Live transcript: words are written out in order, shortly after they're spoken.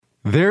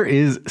There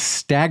is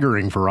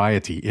staggering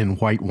variety in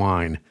white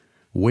wine,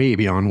 way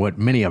beyond what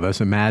many of us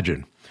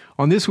imagine.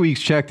 On this week's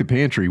Check the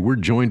Pantry, we're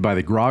joined by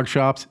the Grog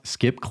Shop's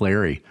Skip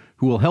Clary,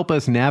 who will help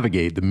us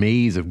navigate the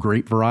maze of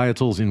grape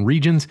varietals and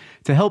regions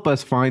to help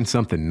us find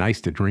something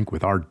nice to drink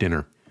with our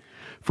dinner.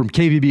 From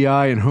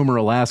KVBI in Homer,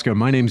 Alaska,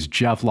 my name's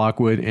Jeff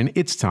Lockwood, and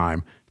it's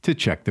time to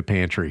Check the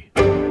Pantry.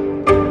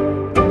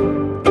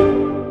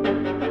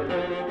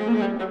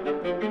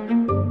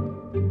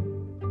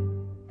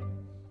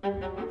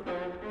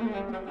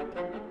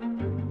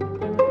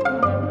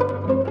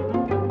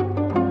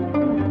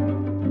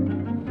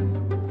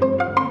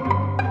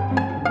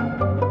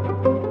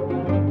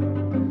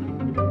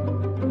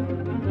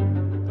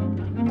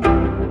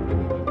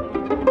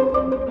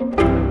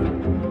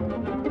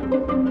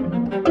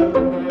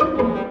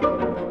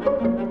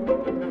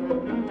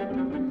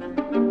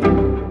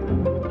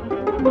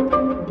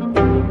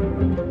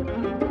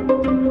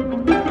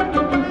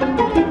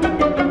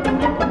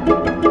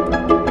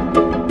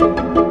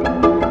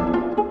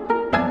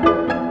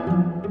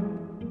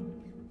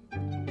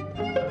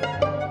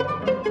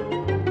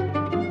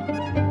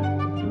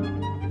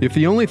 If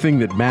the only thing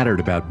that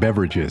mattered about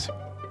beverages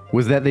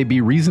was that they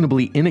be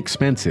reasonably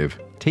inexpensive,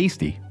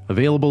 tasty,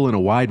 available in a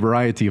wide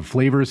variety of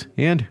flavors,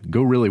 and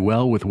go really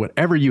well with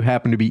whatever you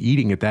happen to be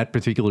eating at that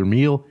particular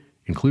meal,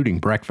 including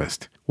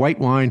breakfast, white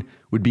wine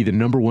would be the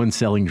number one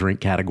selling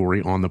drink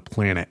category on the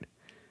planet.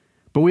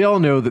 But we all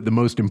know that the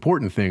most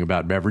important thing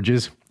about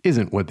beverages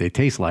isn't what they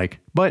taste like,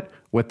 but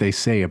what they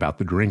say about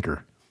the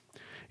drinker.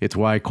 It's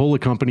why cola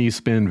companies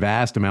spend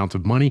vast amounts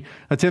of money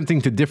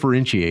attempting to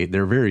differentiate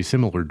their very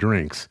similar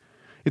drinks.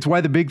 It's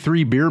why the big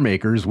three beer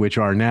makers, which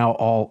are now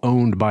all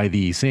owned by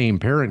the same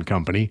parent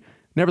company,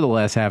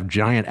 nevertheless have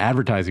giant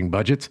advertising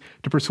budgets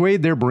to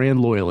persuade their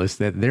brand loyalists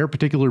that their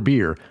particular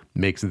beer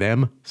makes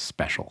them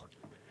special.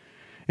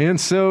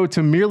 And so,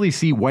 to merely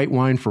see white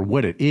wine for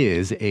what it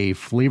is, a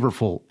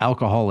flavorful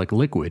alcoholic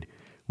liquid,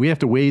 we have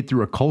to wade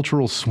through a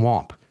cultural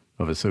swamp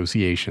of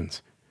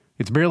associations.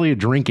 It's barely a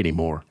drink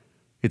anymore.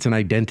 It's an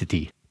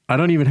identity. I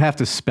don't even have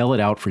to spell it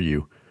out for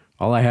you.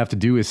 All I have to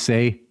do is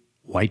say,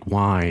 white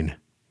wine.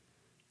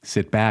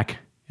 Sit back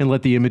and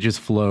let the images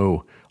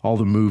flow, all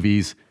the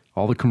movies,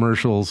 all the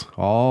commercials,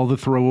 all the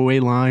throwaway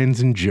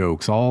lines and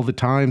jokes, all the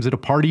times at a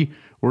party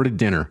or at a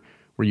dinner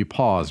where you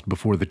paused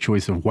before the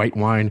choice of white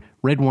wine,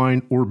 red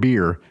wine, or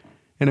beer,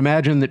 and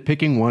imagine that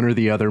picking one or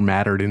the other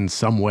mattered in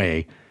some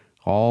way,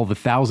 all the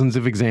thousands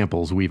of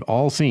examples we've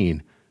all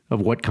seen of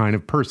what kind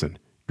of person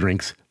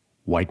drinks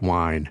white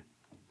wine.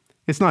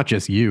 It's not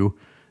just you.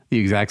 The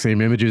exact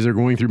same images are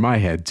going through my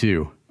head,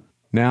 too.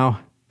 Now,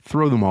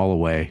 throw them all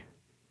away.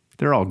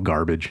 They're all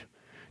garbage.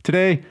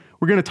 Today,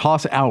 we're going to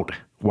toss out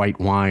white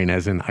wine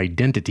as an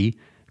identity.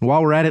 And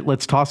while we're at it,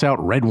 let's toss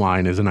out red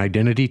wine as an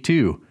identity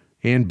too.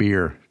 And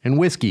beer and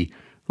whiskey.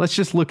 Let's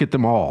just look at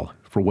them all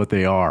for what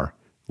they are.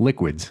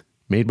 Liquids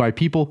made by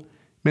people,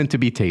 meant to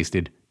be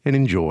tasted and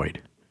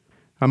enjoyed.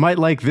 I might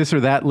like this or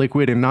that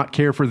liquid and not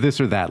care for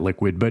this or that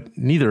liquid, but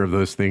neither of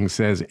those things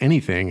says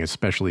anything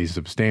especially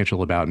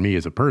substantial about me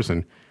as a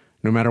person,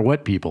 no matter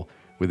what people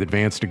with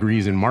advanced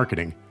degrees in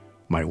marketing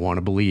might want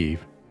to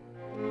believe.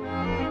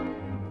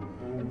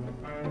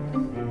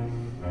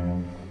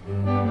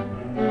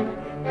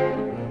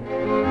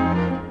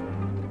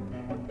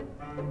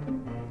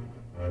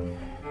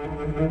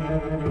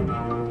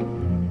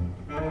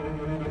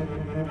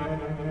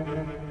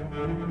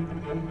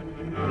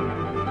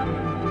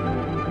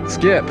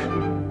 Skip.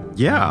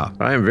 Yeah.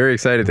 I am very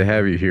excited to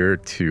have you here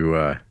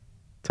to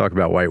talk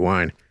about white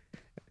wine.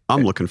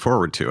 I'm looking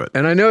forward to it.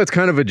 And I know it's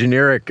kind of a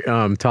generic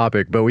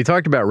topic, but we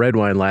talked about red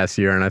wine last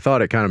year, and I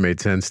thought it kind of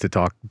made sense to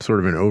talk sort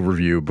of an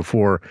overview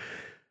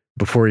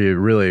before you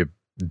really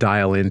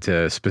dial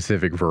into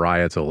specific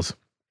varietals.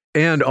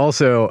 And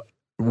also,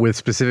 with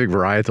specific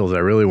varietals, I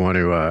really want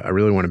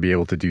to be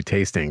able to do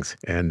tastings.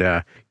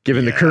 And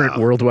given the current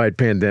worldwide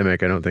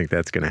pandemic, I don't think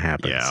that's going to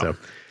happen.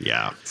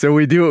 So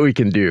we do what we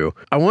can do.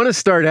 I want to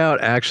start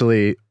out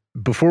actually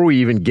before we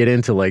even get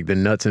into like the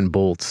nuts and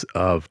bolts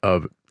of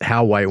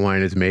how white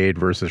wine is made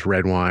versus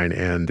red wine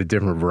and the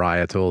different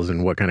varietals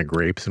and what kind of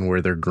grapes and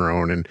where they're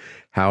grown and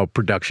how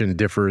production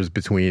differs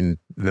between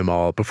them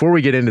all. Before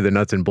we get into the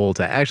nuts and bolts,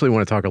 I actually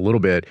want to talk a little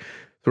bit,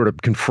 sort of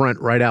confront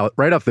right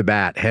off the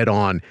bat, head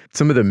on,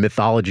 some of the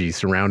mythology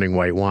surrounding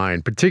white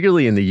wine,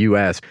 particularly in the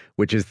U.S.,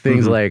 which is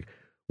things like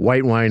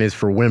white wine is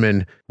for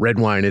women, red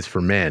wine is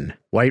for men.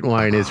 White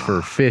wine is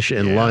for fish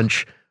and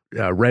lunch.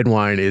 Red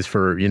wine is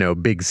for,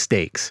 big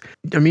steaks.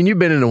 I mean, you've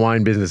been in the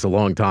wine business a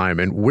long time,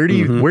 and where do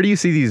you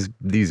see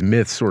these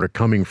myths sort of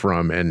coming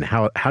from, and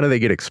how do they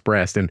get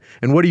expressed, and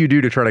what do you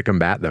do to try to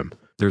combat them?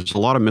 There's a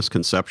lot of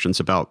misconceptions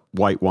about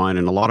white wine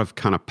and a lot of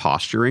kind of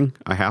posturing,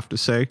 I have to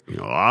say.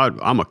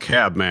 I'm a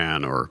cab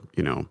man, or,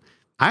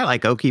 I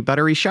like oaky,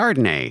 buttery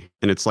Chardonnay.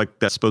 And it's like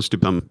that's supposed to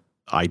become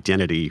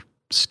identity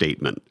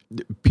statement.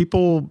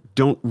 People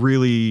don't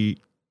really,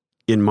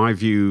 in my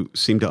view,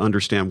 seem to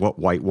understand what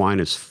white wine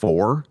is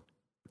for.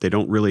 They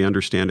don't really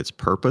understand its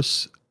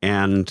purpose.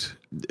 And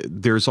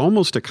there's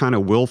almost a kind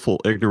of willful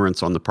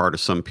ignorance on the part of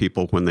some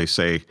people when they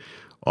say,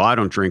 "Oh, I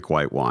don't drink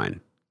white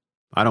wine.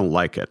 I don't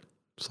like it."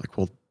 It's like,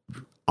 well,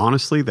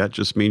 honestly, that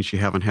just means you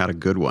haven't had a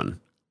good one,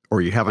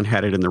 or you haven't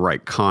had it in the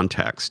right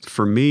context.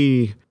 For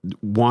me,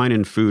 wine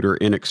and food are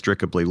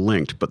inextricably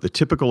linked, but the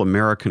typical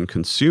American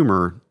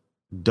consumer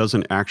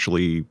doesn't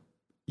actually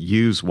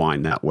use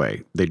wine that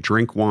way. They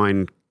drink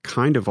wine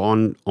kind of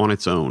on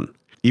its own.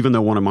 Even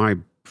though one of my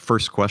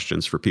first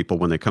questions for people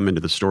when they come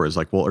into the store is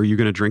like, well, are you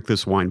going to drink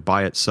this wine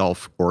by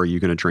itself, or are you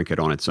going to drink it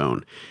on its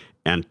own?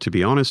 And to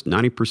be honest,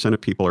 90%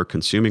 of people are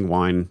consuming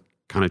wine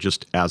kind of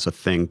just as a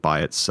thing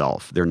by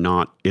itself.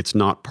 It's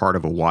not part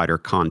of a wider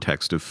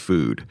context of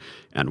food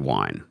and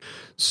wine.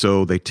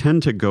 So they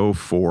tend to go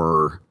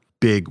for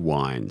big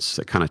wines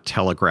that kind of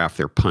telegraph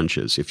their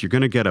punches. If you're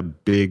going to get a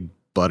big,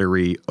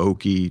 buttery,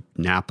 oaky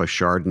Napa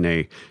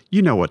Chardonnay,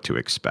 you know what to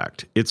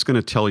expect. It's going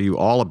to tell you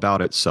all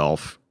about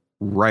itself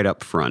right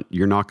up front.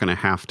 You're not going to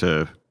have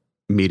to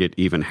meet it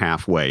even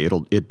halfway.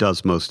 It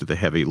does most of the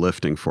heavy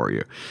lifting for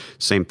you.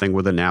 Same thing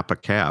with a Napa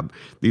Cab.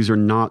 These are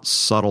not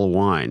subtle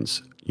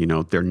wines.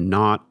 They're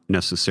not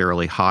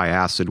necessarily high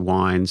acid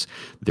wines.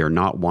 They're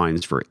not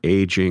wines for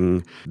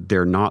aging.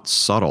 They're not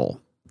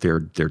subtle. They're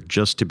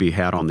just to be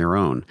had on their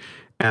own.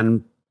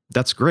 And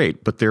that's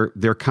great, but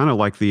they're kind of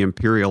like the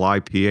Imperial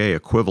IPA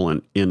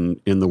equivalent in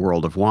the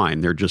world of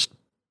wine. They're just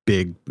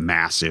big,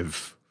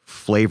 massive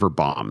flavor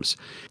bombs.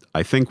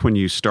 I think when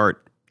you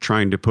start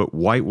trying to put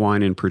white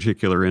wine in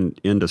particular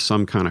into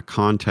some kind of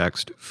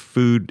context,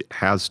 food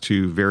has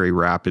to very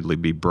rapidly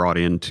be brought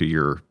into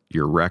your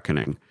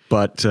reckoning.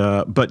 But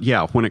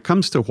yeah, when it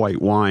comes to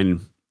white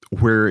wine,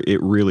 where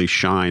it really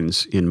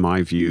shines, in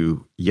my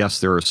view,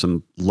 yes, there are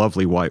some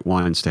lovely white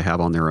wines to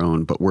have on their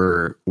own, but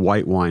where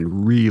white wine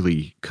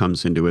really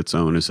comes into its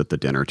own is at the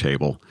dinner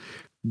table.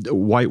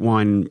 White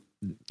wine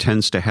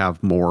tends to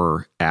have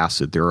more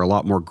acid. There are a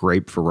lot more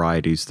grape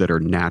varieties that are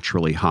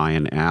naturally high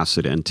in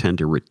acid and tend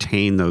to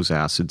retain those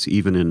acids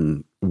even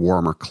in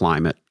warmer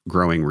climate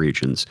growing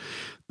regions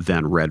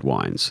than red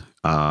wines.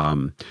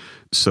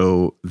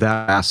 So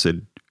that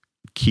acid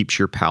keeps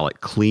your palate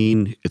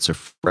clean. It's a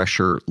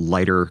fresher,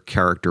 lighter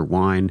character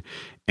wine.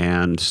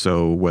 And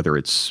so whether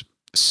it's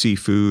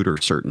seafood or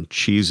certain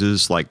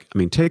cheeses,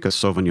 take a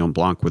Sauvignon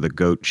Blanc with a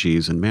goat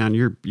cheese and man,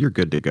 you're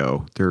good to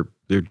go.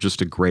 They're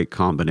just a great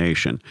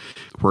combination.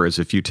 Whereas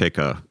if you take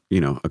a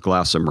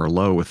glass of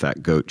Merlot with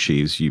that goat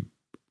cheese, you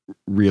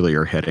really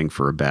are heading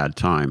for a bad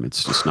time.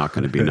 It's just not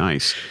going to be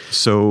nice.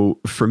 So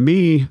for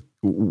me,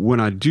 when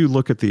I do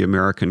look at the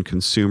American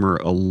consumer,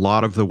 a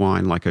lot of the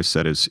wine, like I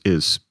said,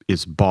 is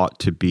bought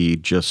to be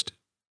just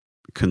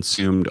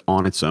consumed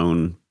on its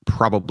own,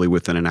 probably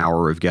within an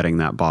hour of getting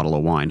that bottle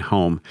of wine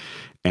home,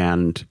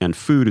 and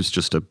food is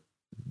just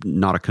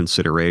not a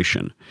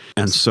consideration.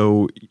 And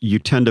so you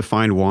tend to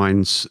find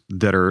wines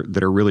that are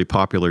really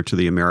popular to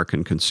the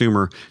American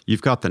consumer.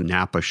 You've got the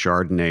Napa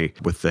Chardonnay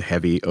with the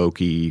heavy,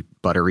 oaky,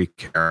 buttery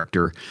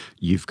character.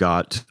 You've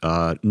got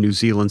New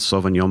Zealand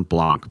Sauvignon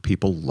Blanc.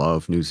 People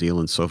love New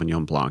Zealand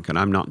Sauvignon Blanc, and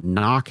I'm not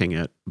knocking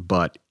it,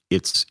 but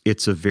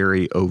it's a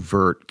very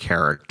overt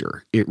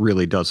character. It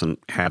really doesn't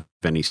have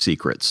any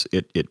secrets.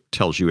 It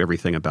tells you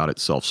everything about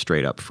itself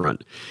straight up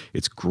front.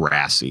 It's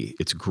grassy,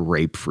 it's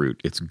grapefruit,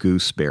 it's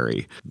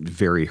gooseberry,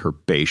 very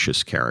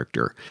herbaceous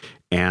character.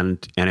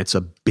 And it's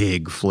a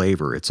big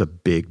flavor. It's a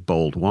big,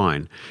 bold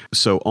wine.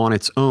 So on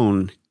its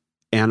own,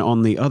 and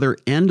on the other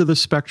end of the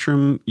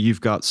spectrum,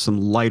 you've got some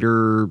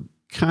lighter,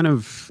 kind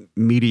of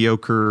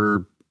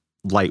mediocre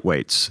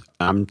lightweights.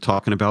 I'm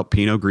talking about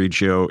Pinot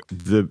Grigio.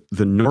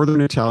 The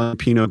Northern Italian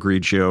Pinot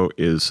Grigio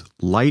is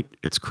light,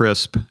 it's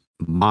crisp,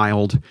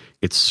 mild.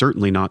 It's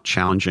certainly not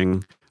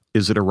challenging.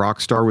 Is it a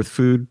rock star with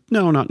food?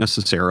 No, not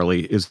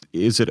necessarily.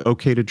 Is it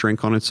okay to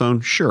drink on its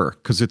own? Sure,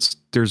 because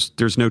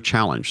there's no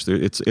challenge.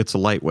 It's a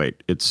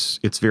lightweight.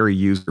 It's very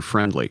user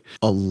friendly.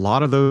 A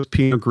lot of those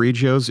Pinot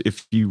Grigios,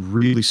 if you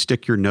really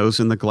stick your nose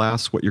in the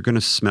glass, what you're going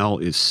to smell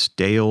is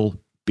stale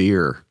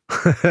beer.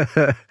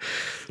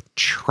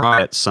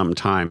 Try it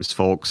sometimes,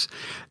 folks.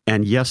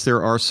 And yes,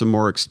 there are some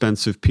more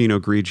expensive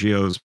Pinot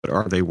Grigios, but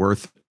are they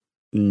worth it?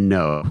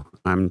 No.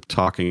 I'm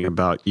talking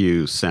about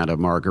you, Santa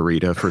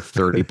Margarita, for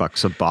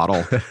 $30 a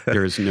bottle.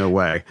 There's no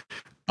way.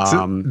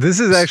 So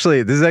this is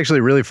actually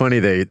really funny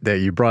that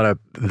you brought up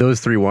those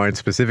three wines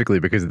specifically,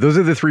 because those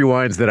are the three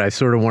wines that I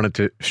sort of wanted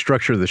to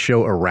structure the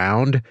show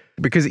around,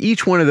 because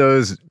each one of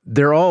those,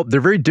 they're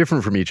very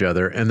different from each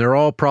other, and they're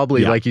all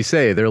probably, like you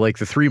say, they're like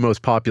the three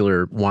most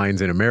popular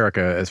wines in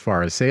America as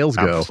far as sales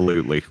go.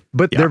 Absolutely.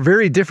 But they're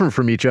very different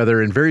from each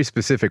other in very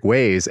specific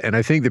ways, and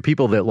I think the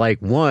people that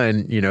like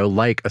one,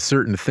 like a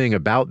certain thing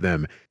about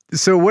them.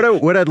 So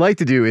what I'd like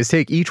to do is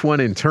take each one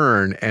in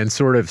turn and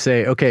sort of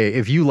say, okay,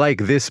 if you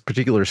like this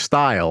particular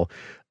style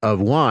of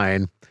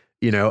wine,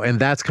 and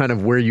that's kind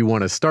of where you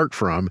want to start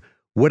from,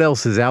 what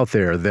else is out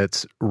there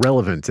that's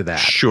relevant to that?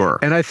 Sure.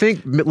 And I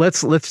think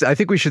I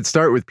think we should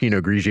start with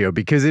Pinot Grigio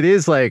because it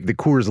is like the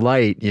Coors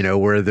Light,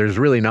 where there's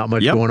really not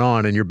much going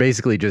on and you're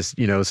basically just,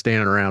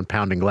 standing around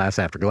pounding glass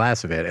after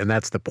glass of it. And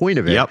that's the point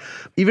of it. Yep.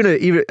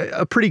 Even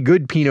a pretty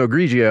good Pinot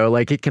Grigio,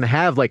 like it can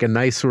have like a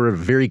nice sort of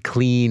very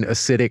clean,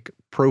 acidic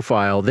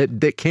profile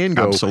that can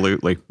go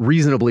absolutely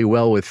reasonably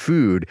well with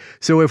food.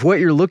 So if what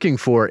you're looking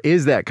for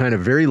is that kind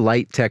of very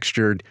light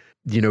textured,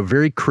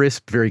 very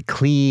crisp, very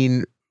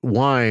clean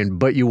wine,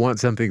 but you want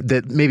something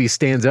that maybe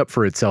stands up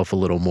for itself a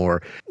little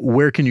more,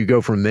 where can you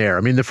go from there?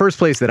 I mean, the first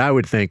place that I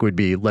would think would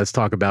be, let's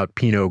talk about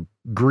Pinot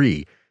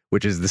Gris,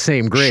 which is the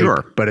same grape,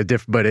 sure, but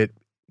it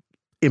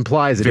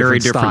implies a very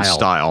different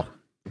style.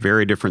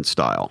 Very different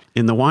style.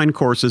 In the wine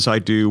courses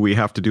we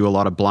have to do a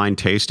lot of blind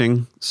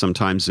tasting,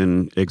 sometimes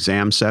in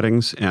exam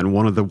settings. And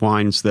one of the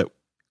wines that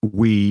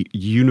we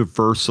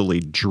universally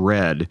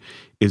dread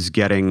is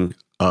getting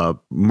a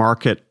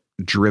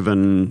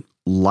market-driven,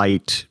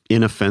 light,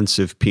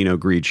 inoffensive Pinot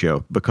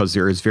Grigio, because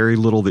there is very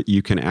little that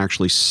you can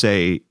actually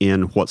say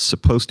in what's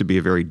supposed to be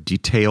a very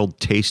detailed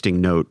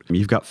tasting note.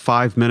 You've got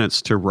 5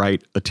 minutes to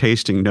write a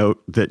tasting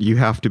note that you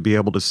have to be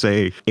able to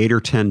say 8 or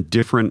 10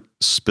 different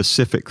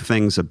specific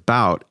things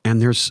about.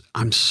 And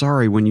I'm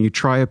sorry, when you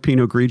try a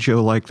Pinot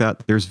Grigio like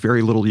that, there's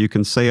very little you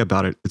can say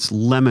about it. It's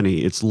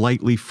lemony, it's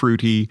lightly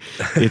fruity,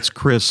 it's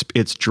crisp,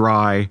 it's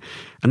dry.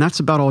 And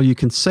that's about all you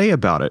can say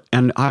about it.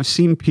 And I've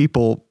seen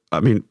people,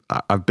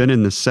 I've been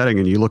in this setting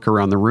and you look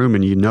around the room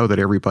and you know that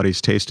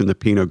everybody's tasting the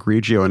Pinot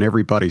Grigio and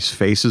everybody's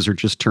faces are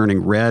just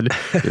turning red.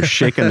 They're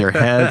shaking their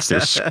heads.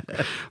 They're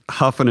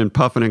huffing and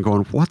puffing and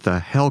going, what the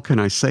hell can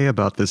I say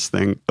about this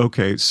thing?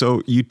 Okay,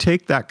 so you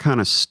take that kind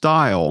of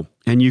style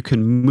and you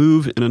can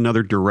move in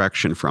another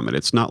direction from it.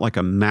 It's not like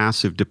a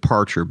massive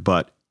departure,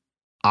 but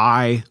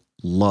I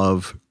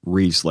love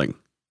Riesling.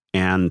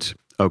 And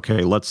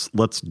okay, let's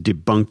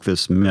debunk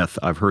this myth.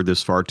 I've heard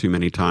this far too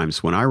many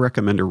times. When I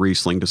recommend a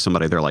Riesling to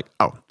somebody, they're like,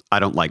 oh, I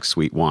don't like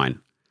sweet wine.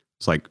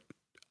 It's like,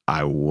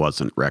 I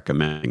wasn't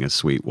recommending a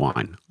sweet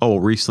wine. Oh,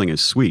 Riesling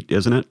is sweet,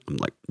 isn't it? I'm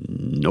like,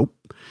 nope.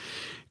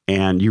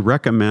 And you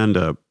recommend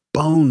a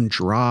bone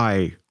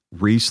dry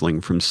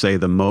Riesling from, say,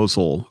 the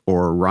Mosel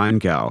or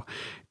Rheingau,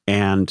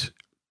 and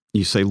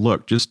you say,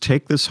 look, just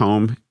take this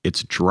home.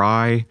 It's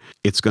dry.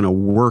 It's going to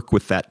work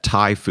with that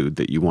Thai food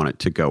that you want it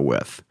to go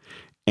with.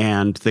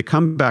 And they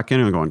come back in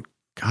and going,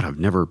 God, I've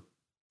never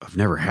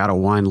had a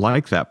wine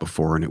like that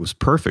before. And it was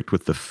perfect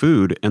with the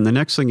food. And the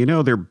next thing you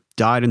know, they're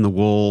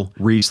dyed-in-the-wool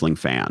Riesling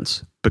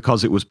fans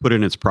because it was put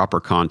in its proper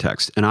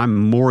context. And I'm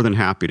more than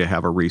happy to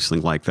have a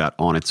Riesling like that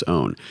on its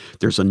own.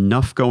 There's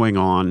enough going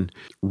on.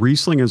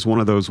 Riesling is one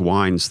of those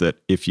wines that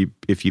if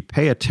you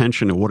pay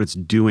attention to what it's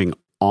doing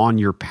on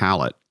your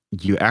palate,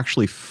 you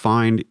actually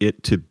find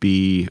it to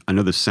be, I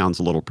know this sounds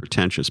a little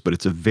pretentious, but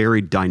it's a very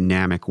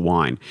dynamic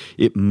wine.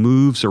 It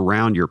moves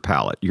around your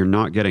palate. You're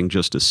not getting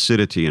just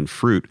acidity and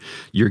fruit.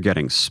 You're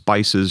getting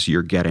spices.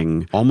 You're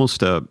getting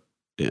almost and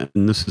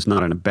this is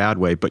not in a bad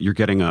way, but you're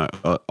getting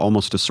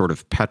almost a sort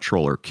of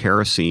petrol or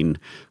kerosene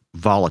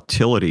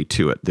volatility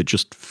to it that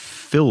just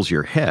fills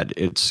your head.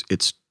 It's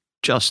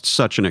just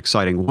such an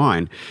exciting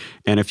wine.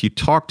 And if you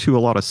talk to a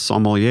lot of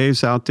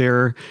sommeliers out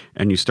there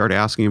and you start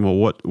asking them,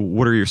 well,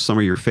 what are some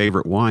of your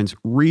favorite wines?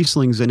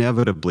 Rieslings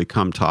inevitably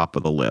come top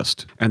of the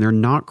list. And they're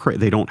not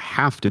they don't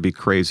have to be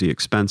crazy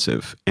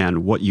expensive.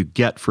 And what you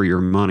get for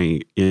your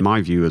money, in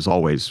my view, is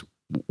always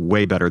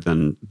way better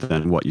than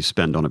what you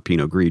spend on a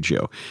Pinot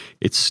Grigio.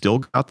 It's still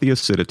got the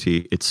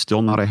acidity. It's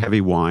still not a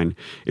heavy wine.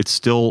 It's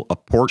still a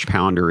porch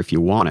pounder if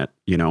you want it,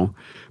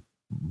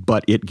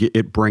 but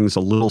it brings a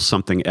little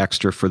something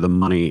extra for the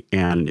money,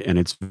 and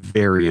it's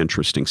very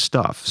interesting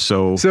stuff.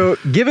 So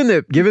given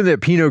that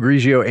Pinot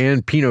Grigio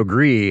and Pinot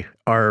Gris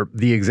are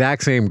the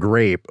exact same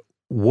grape,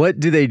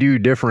 what do they do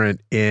different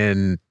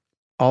in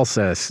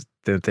Alsace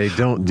that they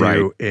don't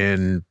do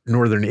in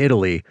northern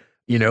Italy?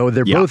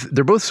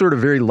 They're both sort of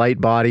very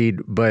light bodied,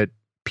 but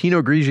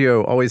Pinot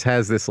Grigio always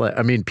has this.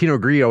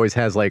 Pinot Gris always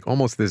has like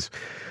almost this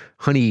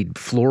honeyed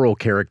floral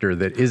character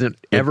that isn't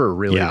ever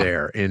really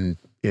there in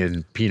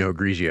Pinot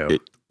Grigio.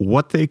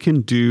 What they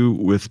can do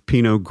with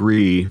Pinot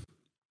Gris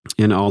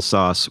in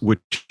Alsace,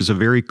 which is a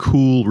very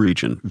cool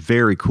region,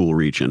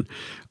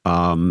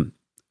 and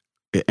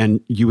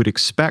you would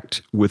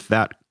expect with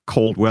that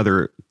cold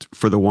weather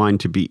for the wine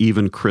to be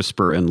even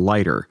crisper and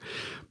lighter.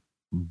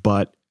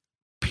 But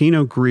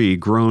Pinot Gris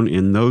grown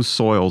in those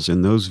soils,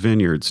 in those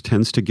vineyards,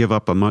 tends to give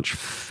up a much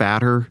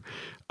fatter,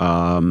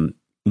 more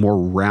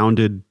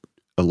rounded,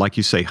 like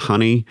you say,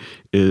 honey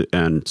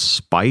and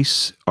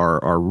spice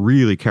are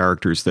really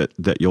characters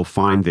that you'll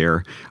find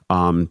there.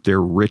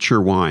 They're richer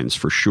wines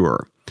for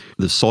sure.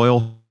 The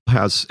soil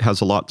has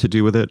a lot to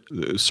do with it.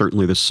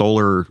 Certainly the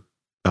solar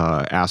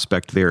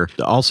aspect there.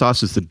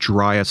 Alsace is the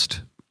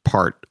driest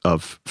part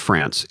of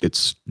France.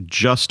 It's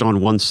just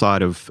on one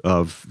side of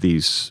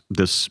this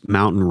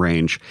mountain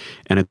range,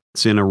 and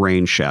it's in a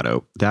rain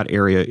shadow. That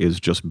area is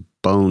just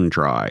bone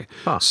dry.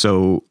 Huh.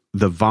 So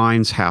the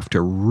vines have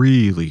to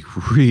really,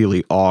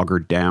 really auger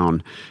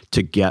down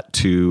to get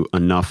to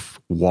enough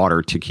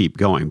water to keep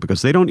going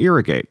because they don't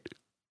irrigate.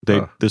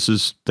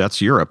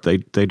 That's Europe.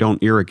 They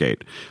don't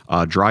irrigate.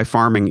 Dry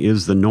farming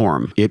is the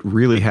norm. It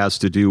really has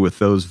to do with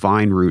those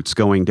vine roots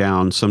going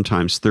down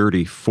sometimes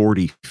 30,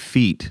 40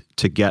 feet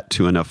to get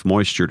to enough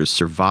moisture to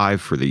survive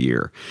for the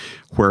year.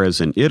 Whereas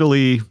in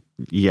Italy,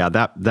 yeah,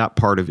 that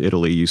part of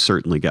Italy, you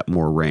certainly get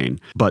more rain.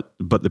 But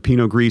the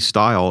Pinot Gris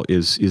style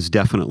is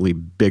definitely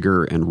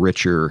bigger and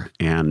richer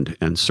and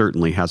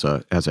certainly has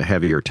a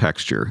heavier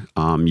texture.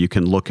 You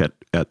can look at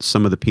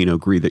some of the Pinot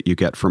Gris that you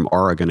get from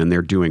Oregon, and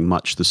they're doing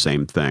much the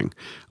same thing.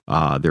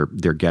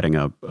 They're getting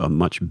a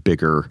much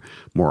bigger,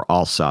 more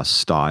Alsace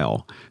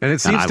style. And it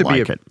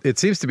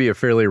seems to be a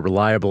fairly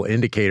reliable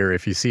indicator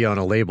if you see on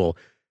a label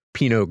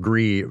Pinot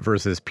Gris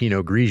versus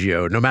Pinot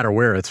Grigio, no matter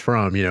where it's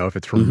from, if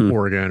it's from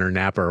Oregon or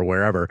Napa or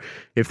wherever,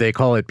 if they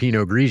call it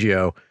Pinot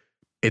Grigio,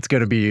 it's going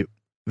to be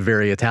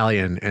very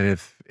Italian. And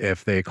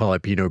if they call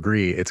it Pinot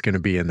Gris, it's going to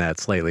be in that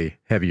slightly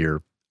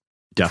heavier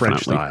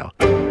French style.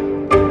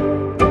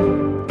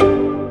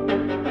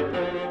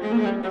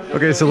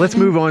 Okay, so let's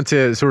move on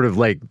to sort of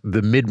like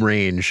the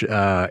mid-range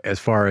as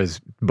far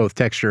as both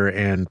texture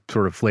and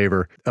sort of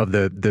flavor of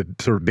the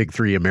sort of big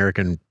three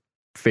American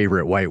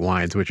favorite white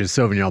wines, which is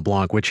Sauvignon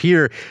Blanc, which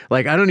here,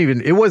 like,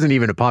 it wasn't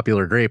even a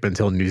popular grape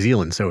until New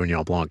Zealand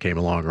Sauvignon Blanc came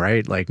along,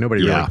 right? Like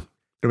nobody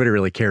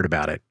really cared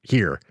about it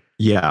here.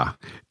 Yeah.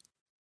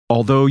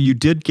 Although you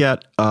did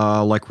get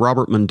like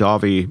Robert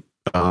Mondavi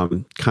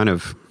kind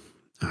of,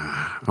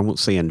 I won't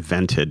say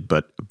invented,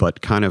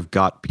 but kind of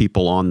got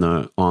people on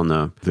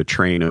the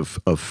train of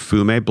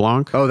Fumé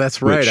Blanc. Oh,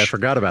 that's right. I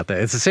forgot about that.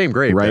 It's the same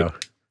grape, right? Though,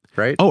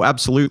 right? Oh,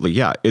 absolutely.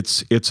 Yeah.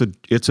 It's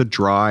a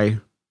dry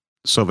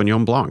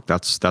Sauvignon Blanc.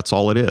 That's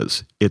all it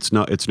is. It's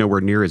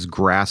nowhere near as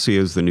grassy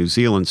as the New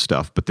Zealand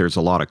stuff, but there's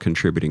a lot of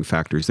contributing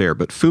factors there.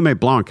 But Fumé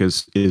Blanc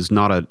is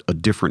not a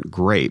different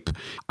grape.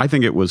 I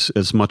think it was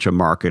as much a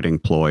marketing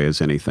ploy as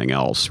anything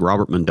else.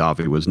 Robert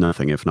Mondavi was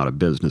nothing if not a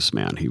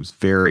businessman. He was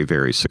very,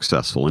 very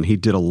successful, and he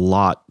did a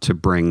lot to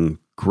bring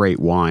great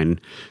wine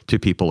to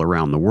people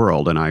around the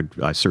world, and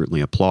I certainly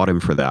applaud him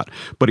for that.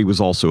 But he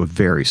was also a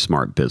very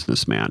smart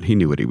businessman. He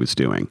knew what he was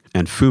doing.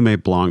 And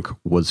Fumé Blanc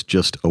was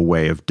just a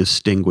way of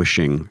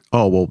distinguishing,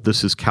 oh, well,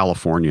 this is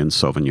Californian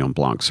Sauvignon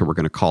Blanc, so we're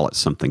going to call it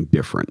something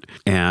different.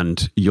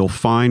 And you'll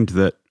find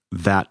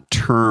that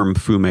term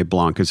Fumé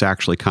Blanc is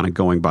actually kind of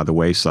going by the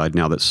wayside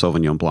now that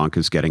Sauvignon Blanc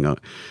is getting a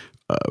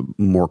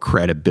more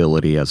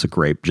credibility as a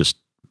grape just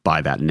by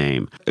that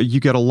name. You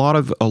get a lot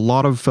of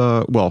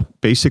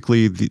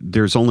basically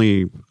there's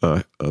only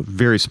a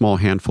very small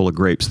handful of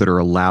grapes that are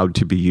allowed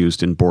to be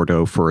used in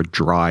Bordeaux for a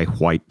dry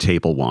white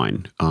table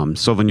wine.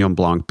 Sauvignon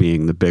Blanc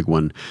being the big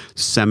one,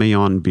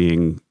 Semillon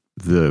being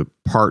the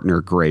partner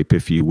grape,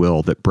 if you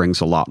will, that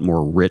brings a lot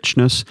more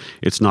richness.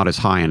 It's not as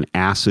high in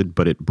acid,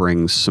 but it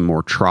brings some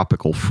more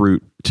tropical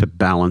fruit to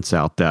balance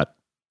out that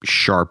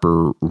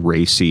sharper,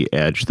 racy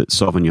edge that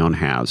Sauvignon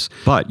has.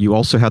 But you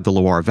also had the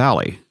Loire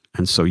Valley.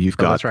 And so you've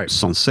got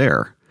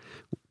Sancerre.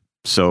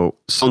 So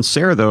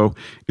Sancerre, though,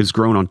 is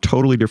grown on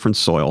totally different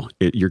soil.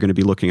 You're going to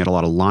be looking at a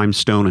lot of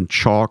limestone and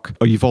chalk.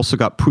 Oh, you've also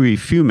got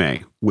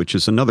Pouilly-Fumé, which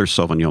is another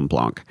Sauvignon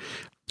Blanc.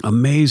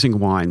 Amazing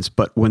wines,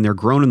 but when they're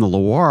grown in the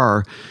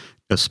Loire,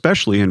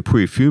 especially in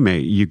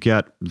Pouilly-Fumé, you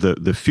get the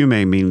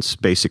fumé means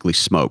basically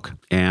smoke,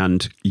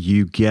 and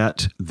you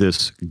get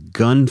this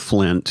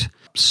gunflint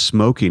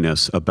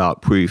smokiness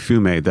about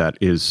Pouilly-Fumé that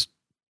is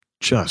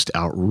just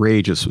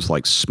outrageous. It was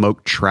like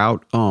smoked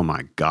trout. Oh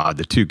my God,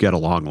 the two get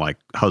along like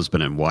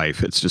husband and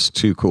wife. It's just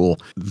too cool.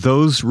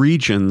 Those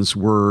regions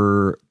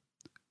were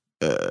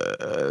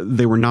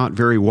they were not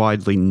very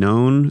widely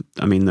known.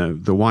 I mean,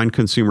 the wine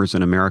consumers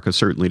in America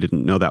certainly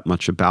didn't know that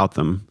much about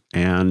them,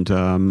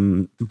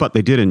 and but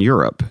they did in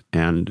Europe,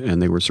 and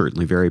they were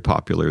certainly very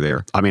popular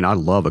there. I mean, I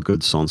love a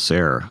good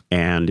Sancerre,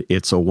 and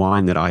it's a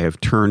wine that I have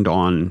turned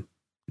on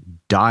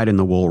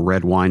dyed-in-the-wool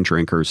red wine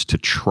drinkers to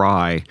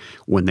try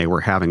when they were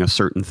having a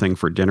certain thing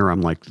for dinner. I'm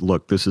like,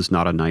 look, this is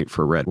not a night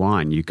for red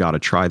wine. You got to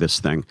try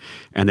this thing.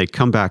 And they'd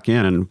come back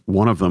in, and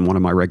one of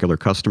my regular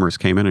customers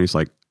came in, and he's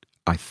like,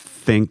 I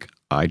think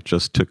I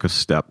just took a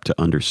step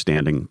to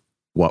understanding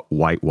what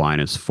white wine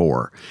is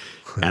for.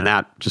 And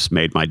that just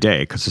made my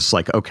day, because it's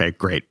like, okay,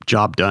 great,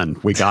 job done.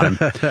 We got him.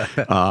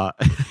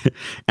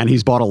 And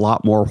he's bought a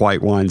lot more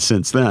white wine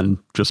since then,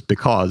 just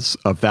because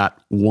of that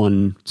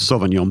one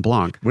Sauvignon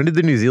Blanc. When did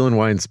the New Zealand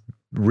wines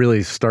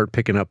really start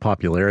picking up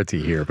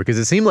popularity here? Because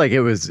it seemed like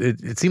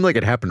it seemed like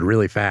it happened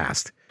really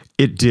fast.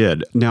 It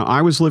did. Now,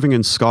 I was living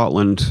in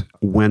Scotland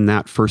when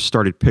that first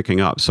started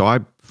picking up. So I,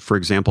 for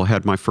example,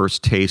 had my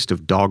first taste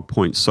of Dog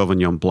Point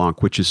Sauvignon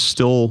Blanc, which is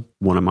still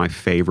one of my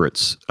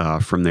favorites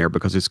from there,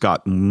 because it's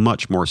got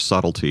much more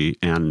subtlety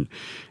and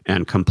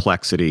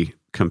complexity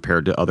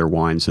compared to other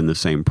wines in the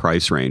same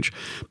price range.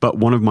 But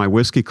one of my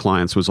whiskey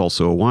clients was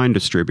also a wine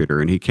distributor,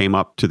 and he came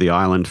up to the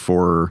island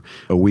for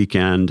a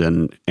weekend,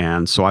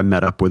 and so I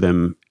met up with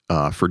him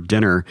for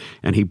dinner,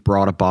 and he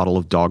brought a bottle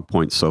of Dog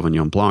Point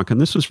Sauvignon Blanc.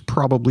 And this was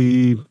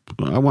probably,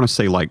 I want to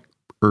say, like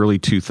early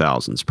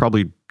 2000s,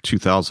 probably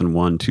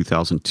 2001,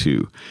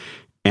 2002.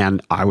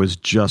 And I was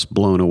just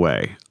blown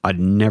away. I'd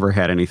never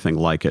had anything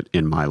like it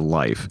in my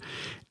life.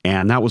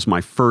 And that was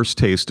my first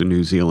taste of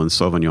New Zealand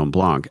Sauvignon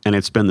Blanc. And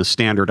it's been the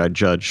standard I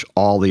judge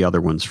all the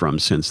other ones from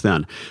since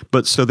then.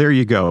 But so there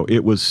you go.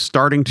 It was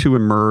starting to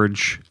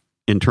emerge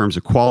in terms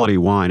of quality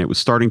wine. It was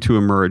starting to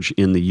emerge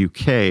in the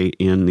UK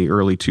in the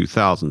early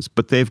 2000s.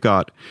 But they've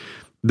got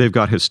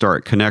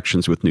historic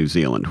connections with New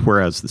Zealand,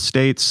 whereas the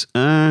States,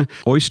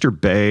 Oyster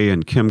Bay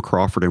and Kim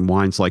Crawford and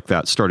wines like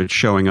that started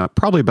showing up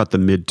probably about the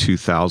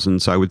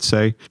mid-2000s, I would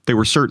say. They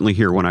were certainly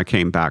here when I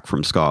came back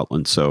from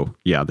Scotland. So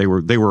yeah, they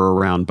were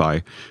around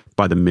by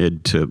the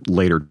mid to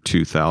later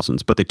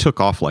 2000s, but they took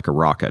off like a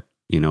rocket.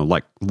 You know,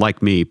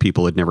 like me,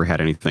 people had never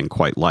had anything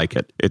quite like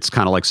it. It's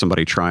kind of like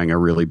somebody trying a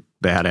really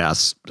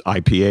badass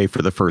IPA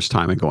for the first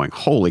time and going,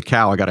 "Holy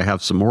cow, I got to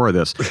have some more of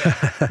this."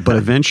 But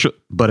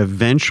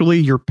eventually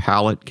your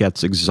palate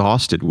gets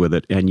exhausted with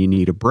it and you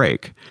need a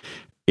break.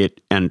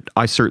 And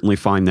I certainly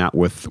find that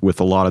with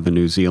a lot of the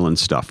New Zealand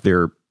stuff.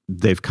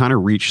 They've kind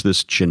of reached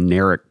this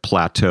generic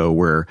plateau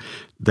where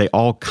they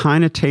all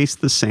kind of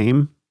taste the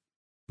same,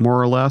 more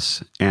or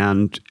less,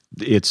 and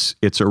it's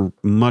a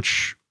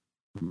much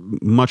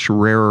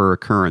rarer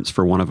occurrence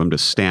for one of them to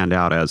stand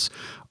out as,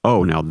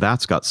 oh, now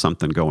that's got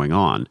something going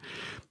on,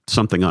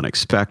 something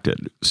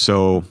unexpected.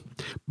 So,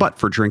 but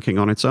for drinking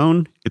on its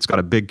own, it's got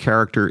a big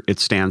character. It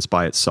stands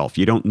by itself.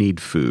 You don't need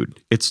food.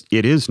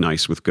 It is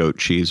nice with goat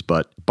cheese,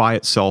 but by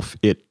itself,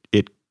 it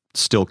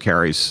still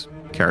carries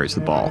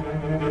the ball.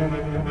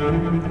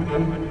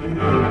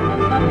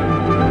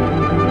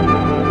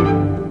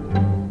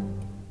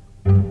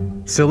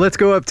 So let's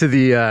go up to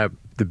the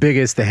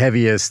biggest, the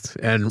heaviest,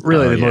 and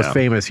really the most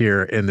famous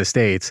here in the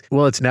States.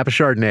 Well, it's Napa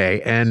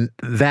Chardonnay, and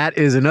that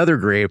is another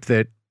grape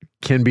that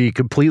can be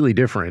completely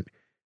different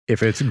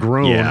if it's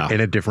grown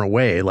in a different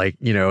way. Like,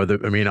 you know,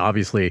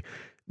 obviously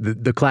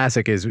the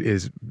classic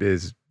is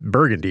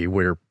Burgundy,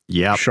 where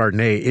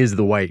Chardonnay is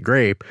the white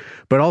grape,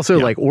 but also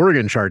like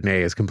Oregon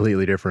Chardonnay is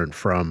completely different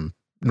from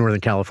Northern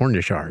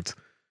California Chards.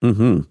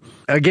 Mm-hmm.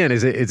 Again,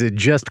 is it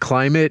just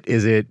climate?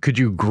 Could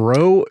you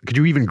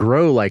even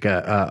grow like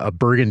a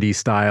Burgundy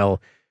style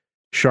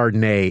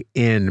Chardonnay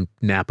in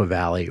Napa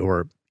Valley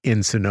or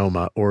in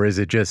Sonoma, or is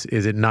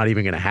it not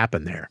even going to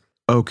happen there?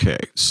 Okay,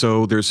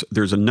 so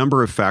there's a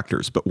number of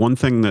factors, but one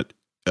thing that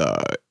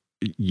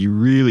you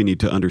really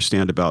need to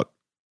understand about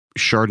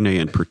Chardonnay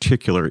in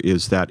particular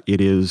is that it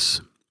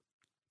is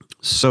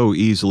so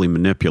easily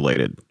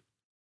manipulated,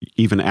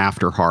 even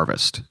after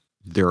harvest.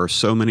 There are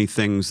so many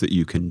things that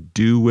you can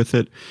do with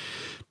it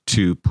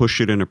to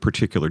push it in a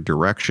particular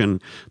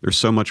direction. There's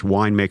so much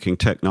winemaking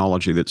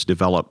technology that's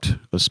developed,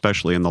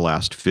 especially in the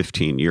last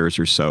 15 years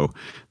or so,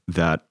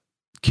 that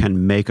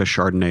can make a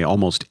Chardonnay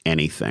almost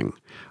anything.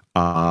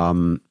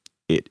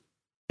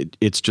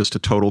 It's just a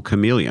total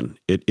chameleon.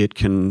 It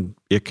can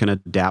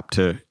adapt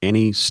to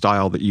any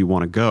style that you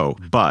want to go,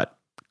 but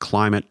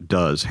climate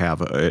does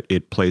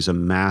it plays a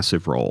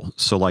massive role.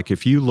 So like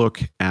if you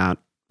look at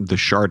the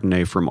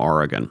Chardonnay from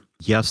Oregon,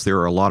 yes, there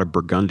are a lot of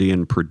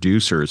Burgundian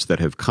producers that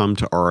have come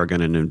to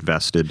Oregon and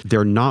invested.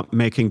 They're not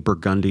making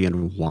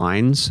Burgundian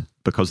wines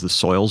because the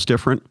soil's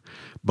different,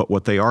 but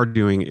what they are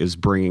doing is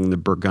bringing the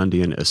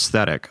Burgundian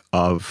aesthetic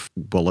of,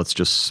 well, let's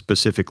just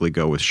specifically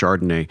go with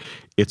Chardonnay.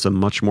 It's a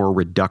much more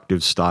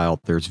reductive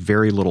style. There's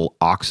very little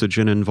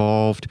oxygen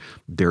involved.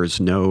 There's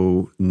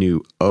no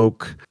new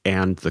oak,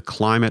 and the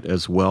climate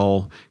as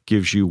well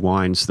gives you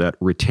wines that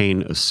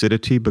retain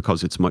acidity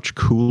because it's much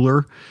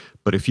cooler.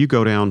 But if you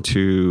go down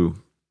to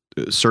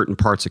certain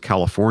parts of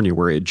California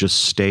where it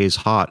just stays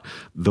hot,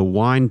 the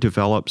wine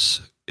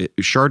develops.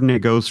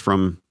 Chardonnay goes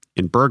from,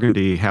 in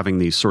Burgundy, having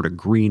these sort of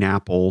green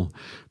apple,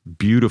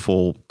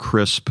 beautiful,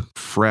 crisp,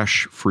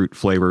 fresh fruit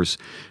flavors,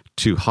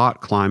 to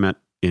hot climate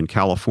in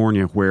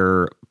California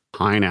where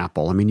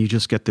pineapple, I mean, you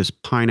just get this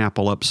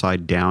pineapple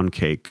upside down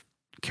cake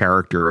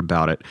character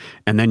about it.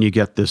 And then you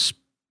get this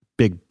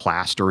big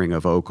plastering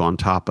of oak on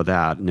top of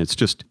that. And it's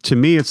just, to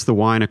me, it's the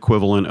wine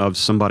equivalent of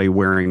somebody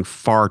wearing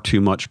far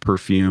too much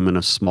perfume in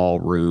a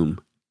small room.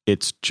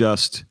 It's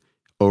just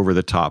over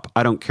the top.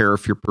 I don't care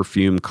if your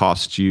perfume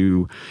costs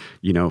you,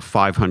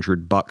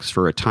 $500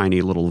 for a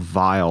tiny little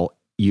vial,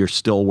 you're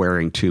still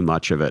wearing too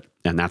much of it.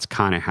 And that's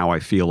kind of how I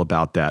feel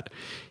about that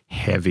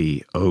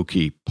heavy,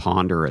 oaky,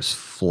 ponderous,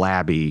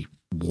 flabby,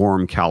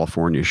 warm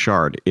California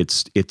Chard.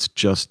 It's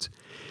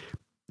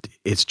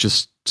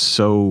just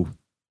so,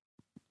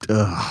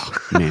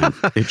 man,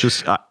 it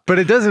just. But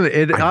it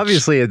doesn't.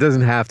 Obviously, it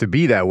doesn't have to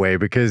be that way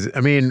because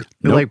I mean,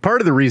 like part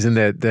of the reason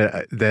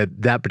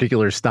that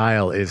particular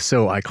style is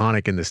so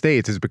iconic in the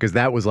States is because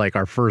that was like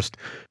our first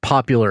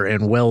popular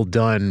and well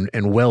done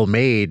and well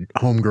made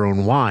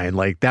homegrown wine.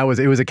 Like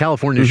it was a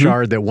California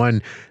Chard that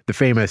won the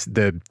famous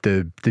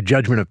the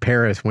Judgment of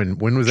Paris. When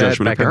was that?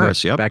 Judgment of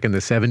Paris. Back in the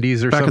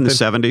 70s or back something.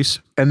 Back in the 70s.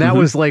 And that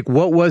was like,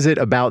 what was it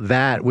about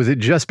that? Was it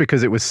just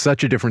because it was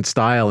such a different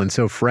style and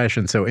so fresh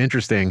and so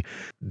interesting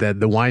that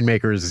the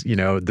winemakers,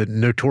 the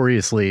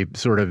notoriously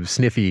sort of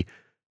sniffy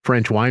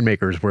French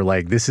winemakers were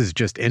like, this is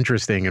just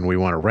interesting and we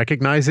want to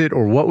recognize it?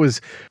 Or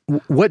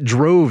what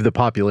drove the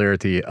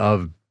popularity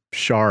of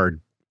Chard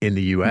in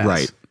the US?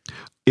 Right.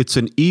 It's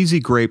an easy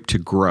grape to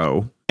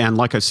grow. And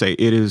like I say,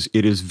 it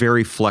is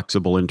very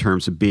flexible in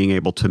terms of being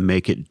able to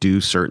make it do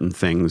certain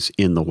things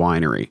in the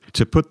winery.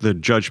 To put the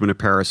Judgment of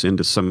Paris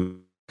into some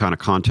kind of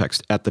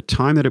context, at the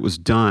time that it was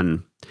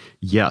done,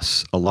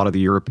 yes, a lot of the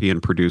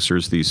European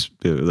producers,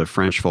 the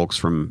French folks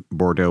from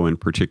Bordeaux in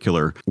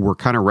particular, were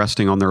kind of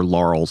resting on their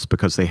laurels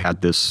because they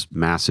had this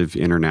massive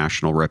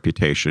international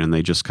reputation. And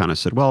they just kind of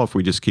said, well, if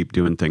we just keep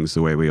doing things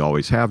the way we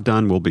always have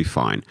done, we'll be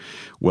fine.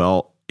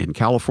 Well, in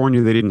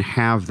California, they didn't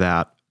have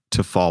that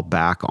to fall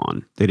back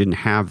on. They didn't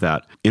have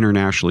that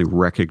internationally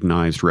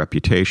recognized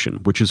reputation,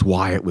 which is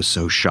why it was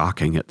so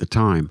shocking at the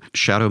time.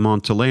 Chateau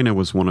Montelena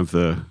was one of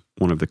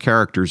the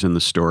characters in the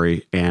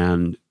story,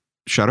 and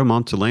Chateau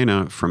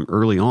Montelena from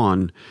early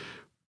on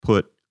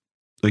put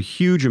a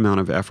huge amount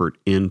of effort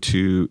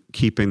into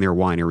keeping their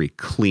winery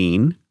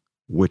clean,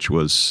 which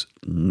was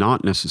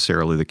not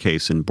necessarily the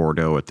case in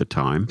Bordeaux at the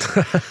time.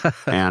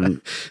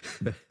 And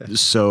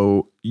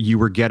so you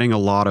were getting a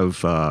lot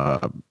of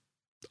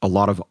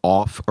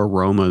off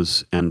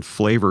aromas and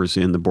flavors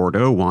in the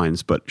Bordeaux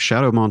wines, but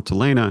Chateau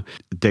Montelena,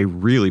 they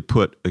really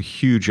put a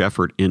huge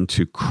effort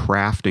into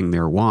crafting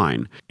their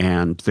wine,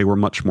 and they were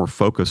much more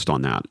focused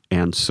on that.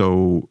 And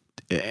so,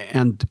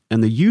 and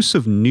the use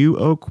of new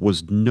oak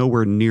was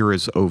nowhere near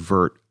as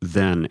overt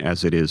then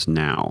as it is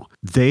now.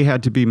 They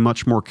had to be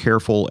much more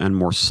careful and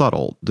more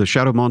subtle. The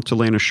Chateau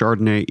Montelena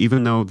Chardonnay,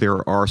 even though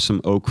there are some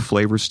oak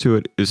flavors to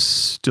it, is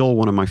still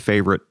one of my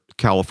favorite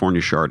California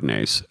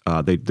Chardonnays.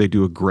 They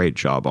do a great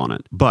job on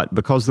it. But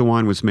because the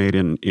wine was made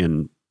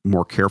in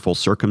more careful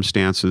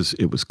circumstances,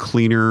 it was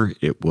cleaner,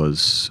 it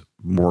was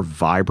more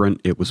vibrant,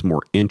 it was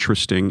more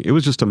interesting. It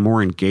was just a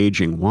more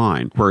engaging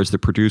wine. Whereas the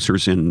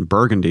producers in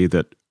Burgundy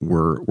that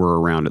were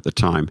around at the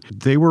time,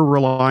 they were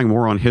relying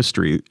more on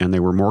history and they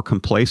were more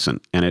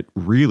complacent. And it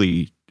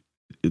really,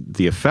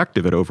 the effect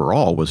of it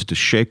overall was to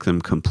shake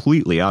them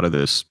completely out of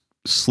this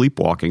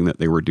sleepwalking that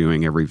they were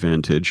doing every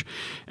vintage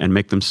and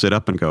make them sit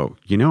up and go,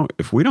 you know,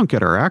 if we don't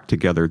get our act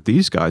together,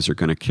 these guys are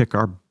going to kick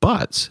our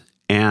butts.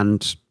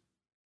 And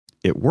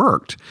it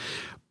worked.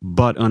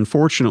 But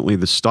unfortunately,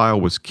 the style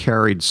was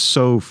carried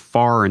so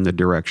far in the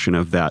direction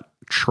of that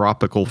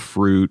tropical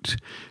fruit,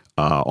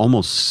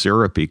 almost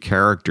syrupy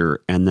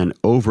character, and then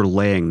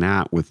overlaying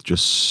that with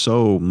just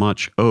so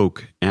much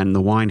oak and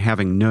the wine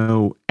having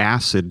no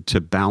acid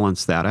to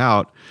balance that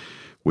out,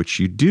 which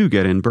you do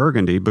get in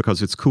Burgundy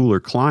because it's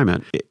cooler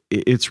climate.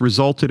 It's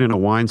resulted in a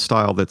wine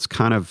style that's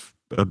kind of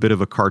a bit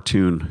of a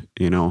cartoon,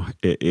 you know.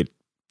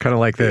 Kind of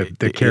like the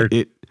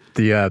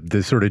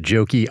sort of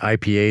jokey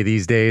IPA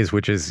these days,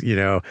 which is, you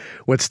know,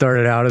 what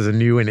started out as a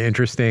new and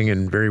interesting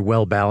and very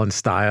well balanced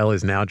style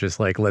is now just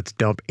like, let's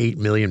dump 8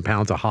 million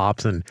pounds of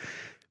hops and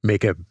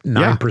make a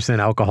 9%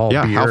 alcohol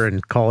beer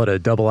and call it a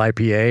double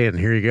IPA, and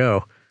here you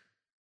go.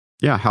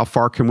 Yeah, how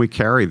far can we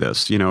carry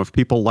this? You know, if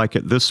people like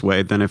it this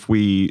way, then if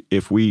we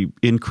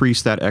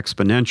increase that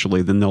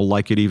exponentially, then they'll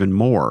like it even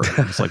more.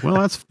 It's like, well,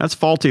 that's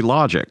faulty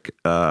logic.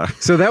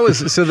 So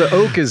the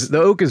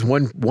oak is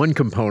one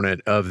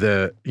component of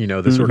the, you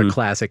know, the sort of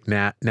classic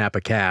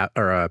Napa Cab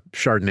or a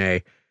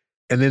Chardonnay,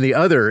 and then the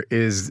other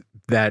is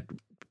that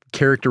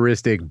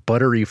characteristic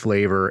buttery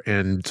flavor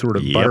and sort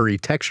of buttery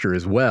texture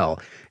as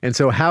well. And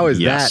so how is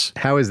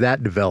that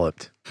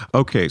developed?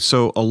 Okay,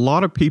 so a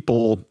lot of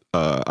people,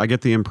 I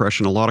get the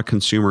impression a lot of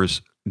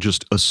consumers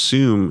just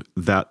assume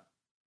that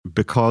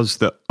because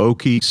the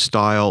oaky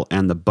style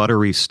and the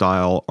buttery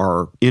style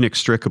are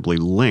inextricably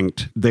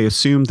linked, they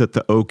assume that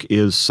the oak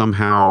is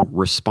somehow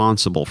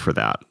responsible for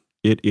that.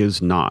 It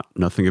is not.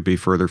 Nothing could be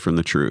further from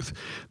the truth.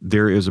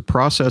 There is a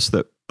process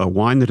that a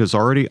wine that has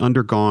already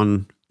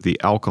undergone the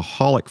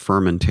alcoholic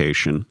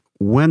fermentation,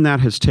 when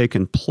that has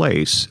taken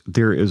place,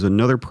 there is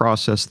another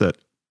process that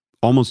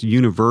almost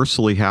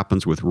universally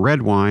happens with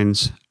red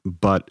wines,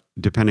 but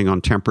depending on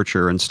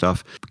temperature and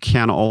stuff,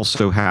 can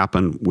also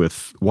happen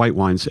with white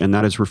wines, and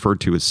that is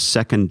referred to as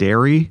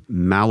secondary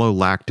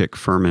malolactic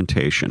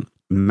fermentation.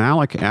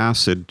 Malic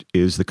acid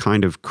is the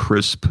kind of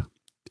crisp,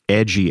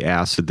 edgy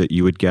acid that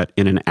you would get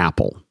in an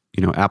apple.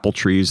 You know, apple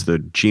trees, the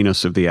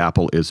genus of the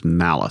apple is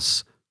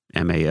Malus,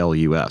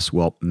 M-A-L-U-S.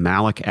 Well,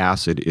 malic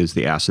acid is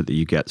the acid that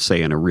you get,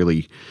 say, in a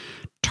really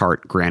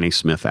tart Granny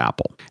Smith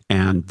apple.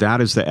 And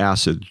that is the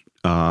acid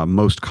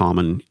most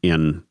common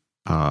in,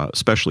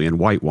 especially in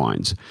white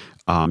wines.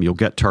 You'll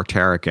get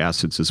tartaric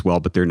acids as well,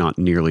 but they're not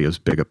nearly as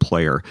big a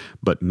player.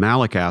 But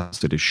malic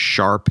acid is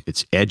sharp,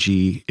 it's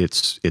edgy,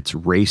 it's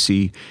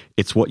racy.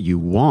 It's what you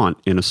want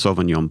in a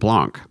Sauvignon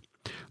Blanc.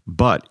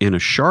 But in a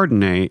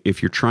Chardonnay,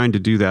 if you're trying to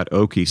do that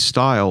oaky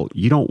style,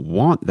 you don't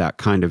want that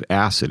kind of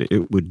acid.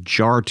 It would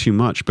jar too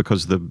much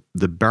because the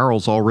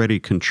barrels already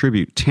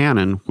contribute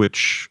tannin,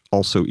 which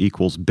also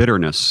equals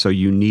bitterness. So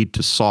you need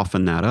to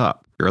soften that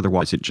up.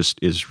 Otherwise, it just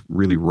is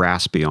really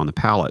raspy on the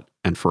palate.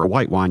 And for a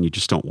white wine, you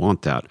just don't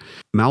want that.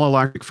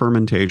 Malolactic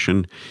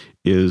fermentation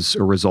is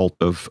a result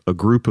of a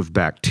group of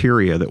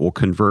bacteria that will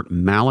convert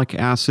malic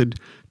acid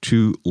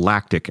to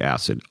lactic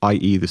acid,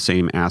 i.e., the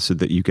same acid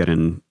that you get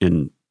in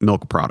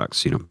milk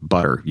products,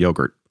 butter,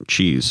 yogurt,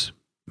 cheese,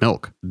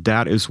 milk.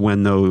 That is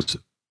when those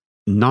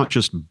not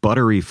just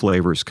buttery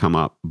flavors come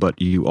up,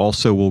 but you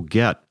also will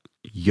get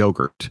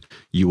yogurt.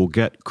 You will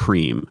get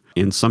cream.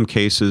 In some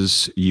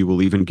cases, you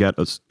will even get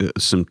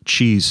some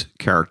cheese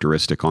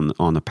characteristic on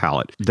the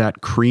palate.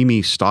 That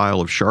creamy style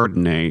of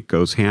Chardonnay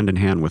goes hand in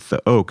hand with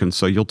the oak, and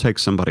so you'll take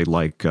somebody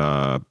like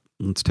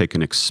let's take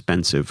an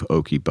expensive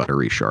oaky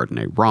buttery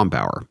Chardonnay,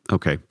 Rombauer.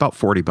 Okay, about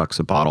 $40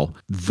 a bottle.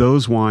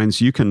 Those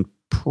wines you can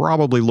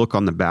probably look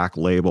on the back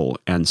label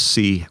and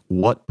see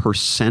what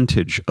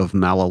percentage of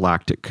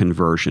malolactic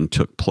conversion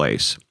took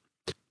place.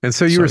 And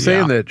so you were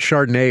saying that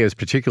Chardonnay is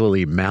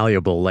particularly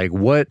malleable. Like,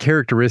 what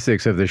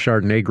characteristics of the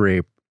Chardonnay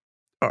grape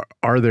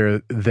are there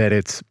that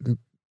it's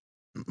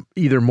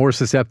either more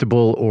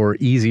susceptible or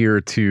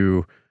easier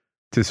to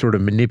sort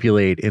of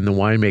manipulate in the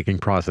winemaking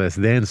process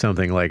than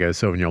something like a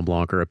Sauvignon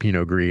Blanc or a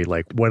Pinot Gris?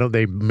 Like, why don't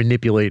they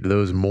manipulate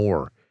those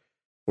more,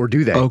 or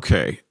do they?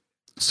 Okay.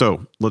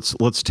 So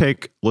let's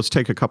take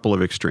a couple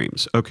of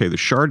extremes. Okay, the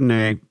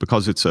Chardonnay,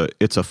 because it's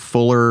a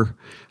fuller,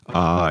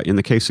 in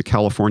the case of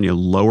California,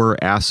 lower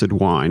acid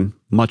wine,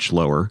 much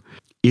lower.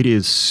 It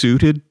is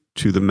suited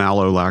to the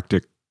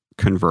malolactic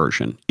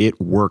conversion.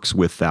 It works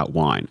with that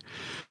wine.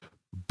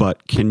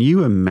 But can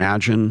you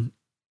imagine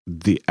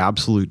the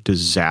absolute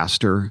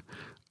disaster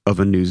of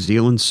a New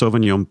Zealand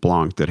Sauvignon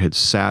Blanc that had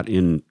sat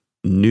in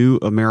new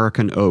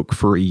American oak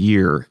for a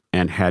year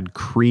and had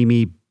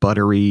creamy,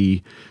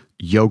 buttery,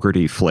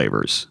 yogurty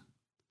flavors?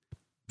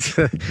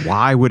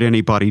 Why would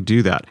anybody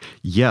do that?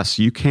 Yes,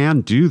 you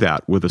can do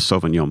that with a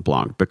Sauvignon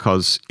Blanc,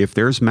 because if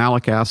there's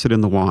malic acid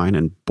in the wine,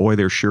 and boy,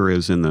 there sure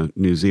is in the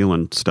New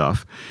Zealand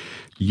stuff,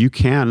 you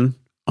can,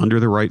 under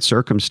the right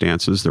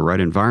circumstances, the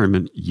right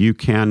environment, you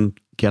can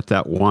get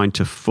that wine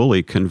to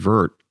fully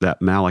convert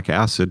that malic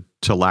acid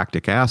to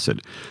lactic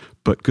acid.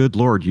 But good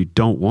Lord, you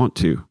don't want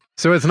to.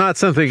 So it's not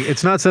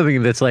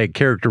something that's like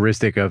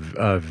characteristic of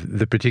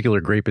the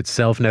particular grape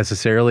itself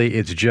necessarily.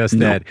 It's just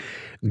that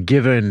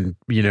given,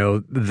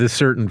 the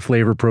certain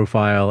flavor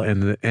profile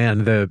and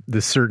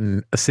the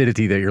certain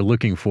acidity that you're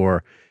looking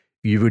for,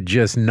 you would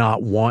just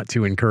not want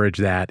to encourage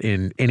that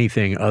in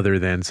anything other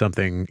than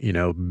something,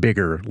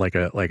 bigger like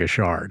a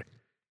Chard.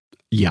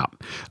 Yeah.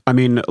 I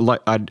mean,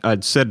 like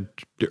I'd said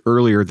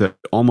earlier that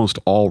almost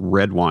all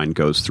red wine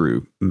goes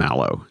through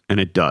mallow, and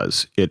it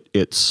does.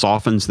 It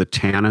softens the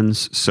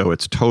tannins, so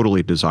it's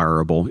totally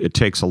desirable. It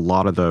takes a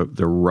lot of the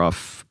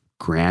rough,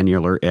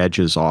 granular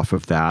edges off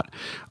of that.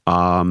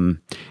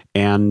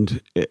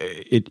 And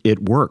it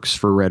works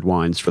for red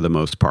wines for the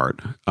most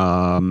part.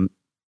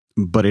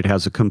 But it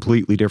has a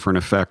completely different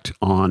effect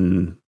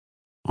on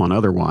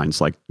other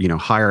wines, like,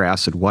 higher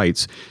acid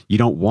whites. You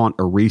don't want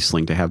a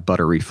Riesling to have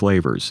buttery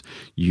flavors.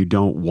 You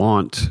don't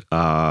want,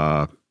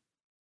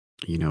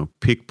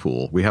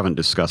 Picpoul. We haven't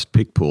discussed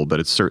Picpoul, but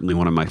it's certainly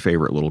one of my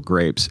favorite little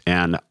grapes.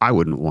 And I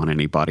wouldn't want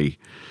anybody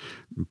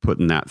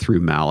putting that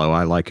through mallow.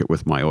 I like it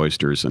with my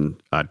oysters, and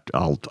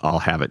I'll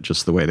have it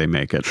just the way they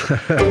make it.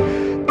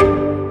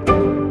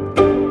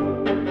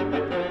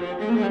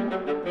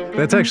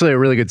 That's actually a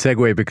really good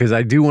segue, because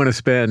I do want to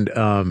spend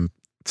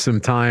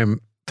some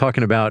time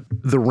talking about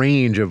the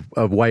range of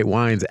white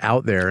wines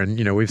out there. And,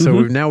 we've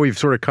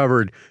sort of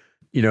covered,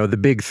 the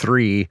big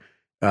three,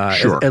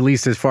 Sure. at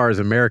least as far as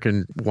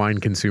American wine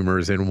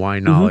consumers and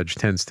wine knowledge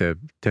tends to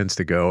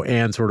go,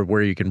 and sort of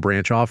where you can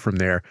branch off from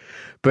there.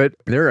 But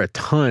there are a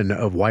ton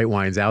of white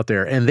wines out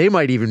there, and they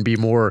might even be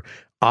more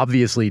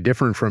obviously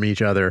different from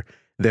each other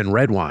than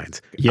red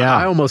wines. Yeah.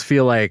 I almost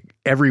feel like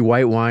every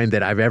white wine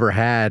that I've ever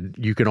had,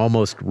 you can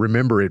almost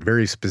remember it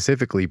very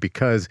specifically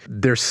because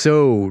they're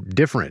so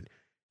different.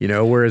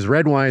 Whereas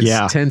red wines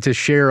tend to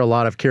share a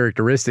lot of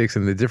characteristics,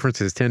 and the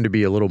differences tend to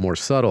be a little more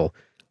subtle,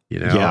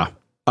 Yeah.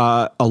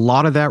 A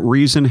lot of that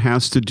reason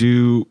has to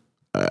do,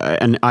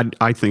 and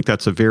I think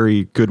that's a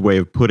very good way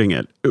of putting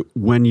it.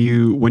 When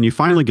you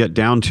finally get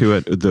down to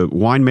it, the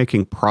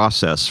winemaking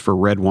process for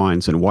red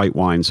wines and white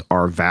wines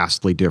are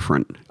vastly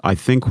different. I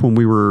think when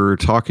we were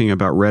talking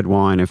about red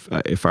wine,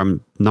 if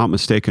I'm not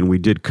mistaken, we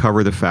did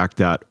cover the fact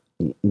that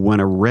when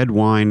a red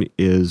wine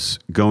is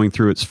going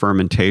through its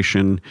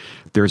fermentation,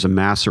 there's a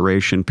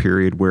maceration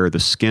period where the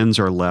skins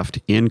are left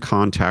in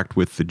contact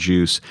with the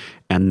juice,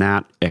 and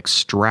that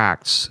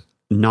extracts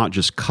not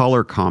just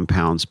color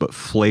compounds, but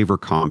flavor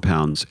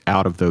compounds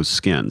out of those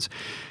skins.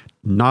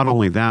 Not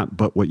only that,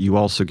 but what you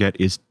also get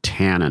is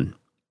tannin.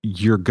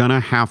 You're going to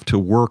have to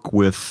work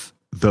with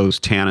those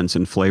tannins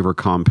and flavor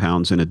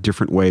compounds in a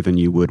different way than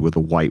you would with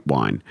a white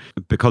wine,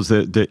 because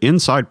the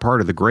inside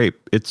part of the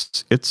grape,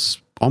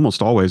 it's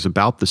almost always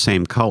about the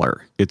same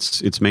color.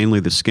 It's mainly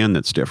the skin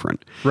that's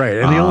different. Right.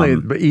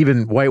 And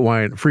even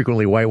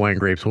frequently white wine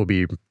grapes will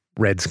be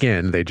red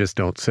skin. They just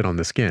don't sit on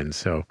the skin.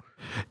 So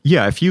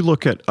yeah, if you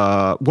look at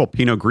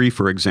Pinot Gris,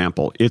 for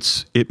example,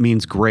 it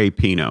means gray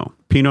Pinot.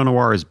 Pinot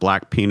Noir is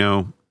black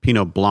Pinot.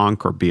 Pinot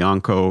Blanc or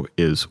Bianco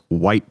is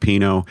white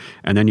Pinot,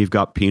 and then you've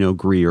got Pinot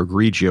Gris or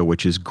Grigio,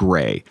 which is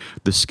gray.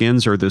 The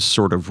skins are this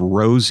sort of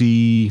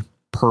rosy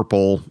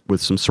purple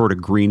with some sort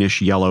of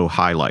greenish yellow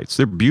highlights.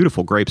 They're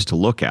beautiful grapes to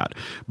look at,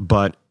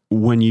 but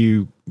when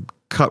you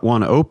cut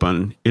one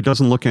open, it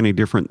doesn't look any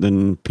different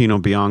than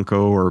Pinot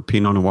Bianco or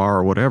Pinot Noir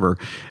or whatever.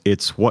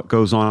 It's what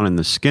goes on in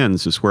the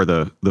skins is where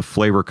the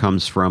flavor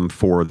comes from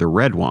for the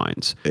red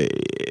wines.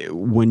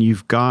 When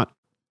you've got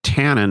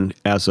tannin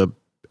as a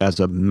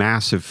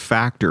massive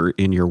factor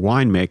in your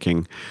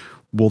winemaking,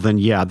 well, then,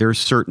 yeah, there's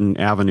certain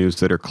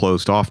avenues that are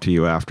closed off to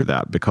you after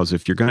that, because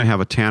if you're going to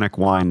have a tannic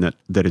wine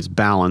that is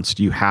balanced,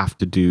 you have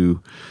to do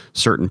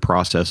certain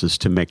processes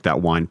to make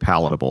that wine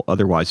palatable.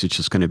 Otherwise, it's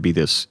just going to be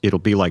it'll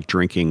be like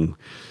drinking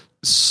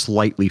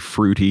slightly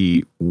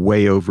fruity,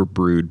 way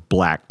overbrewed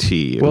black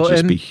tea. It'll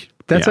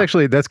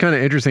that's kind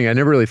of interesting. I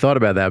never really thought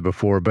about that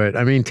before, but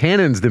I mean,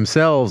 tannins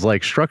themselves,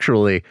 like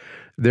structurally,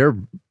 they're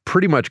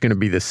pretty much going to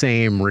be the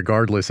same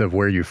regardless of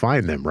where you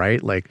find them,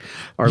 right? Like,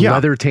 are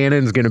leather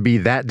tannins going to be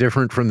that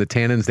different from the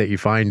tannins that you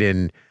find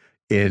in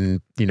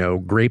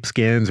grape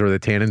skins or the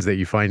tannins that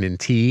you find in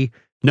tea?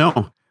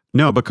 No,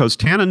 because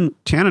tannin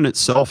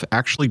itself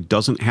actually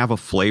doesn't have a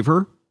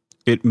flavor.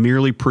 It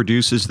merely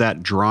produces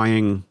that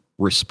drying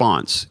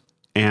response.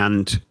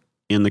 And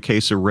in the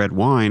case of red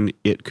wine,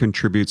 it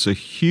contributes a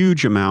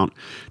huge amount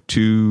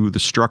to the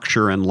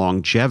structure and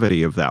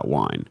longevity of that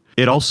wine.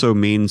 It also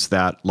means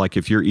that, like,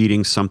 if you're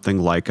eating something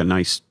like a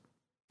nice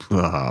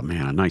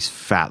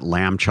fat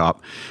lamb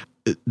chop,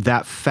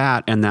 that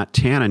fat and that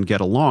tannin get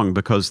along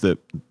because the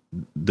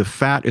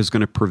fat is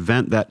going to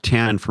prevent that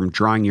tannin from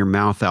drying your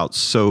mouth out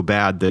so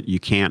bad that you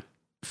can't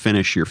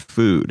finish your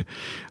food.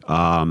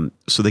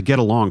 So they get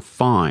along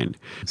fine.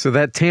 So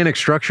that tannic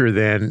structure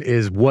then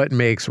is what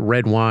makes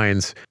red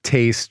wines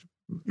taste,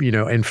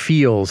 and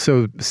feel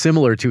so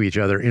similar to each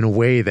other in a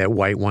way that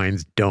white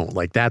wines don't.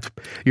 Like,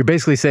 you're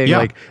basically saying,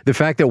 like, the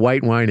fact that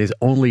white wine is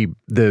only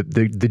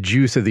the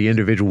juice of the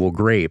individual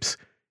grapes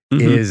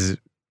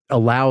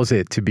allows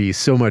it to be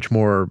so much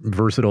more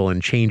versatile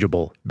and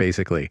changeable,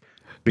 basically,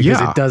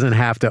 because it doesn't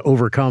have to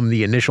overcome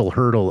the initial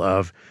hurdle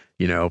of,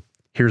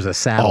 here's a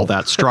saddle. All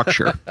that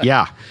structure.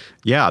 Yeah.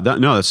 You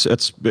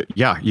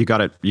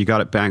got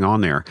it bang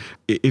on there.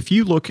 If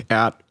you look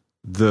at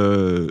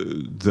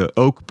the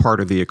oak part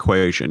of the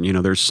equation,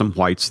 there's some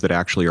whites that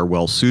actually are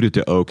well suited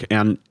to oak,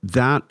 and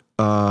that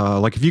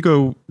like if you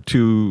go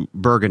to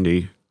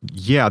Burgundy,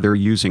 they're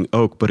using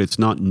oak, but it's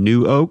not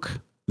new oak.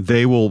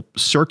 They will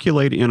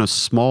circulate in a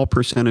small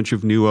percentage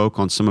of new oak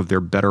on some of their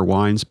better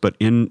wines, but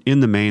in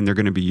the main, they're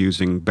going to be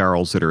using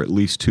barrels that are at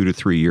least 2 to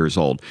 3 years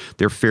old.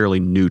 They're fairly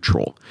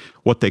neutral.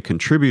 What they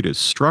contribute is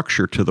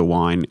structure to the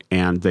wine,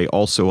 and they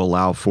also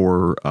allow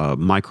for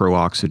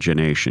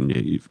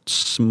micro-oxygenation,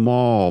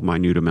 small,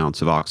 minute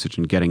amounts of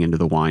oxygen getting into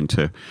the wine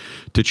to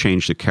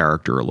change the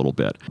character a little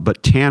bit.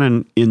 But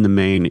tannin in the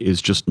main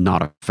is just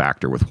not a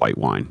factor with white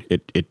wine.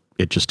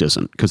 It just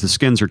isn't, because the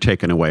skins are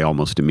taken away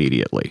almost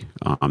immediately.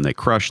 They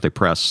crush, they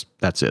press,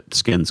 that's it. The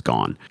skin's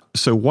gone.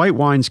 So white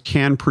wines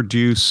can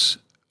produce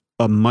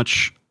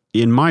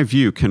in my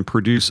view, can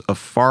produce a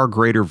far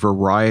greater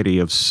variety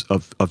of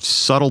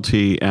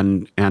subtlety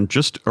and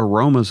just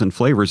aromas and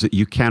flavors that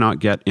you cannot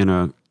get in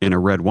a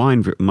red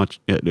wine much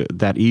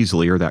that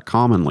easily or that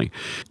commonly.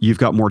 You've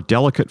got more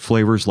delicate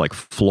flavors like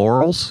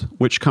florals,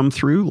 which come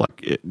through.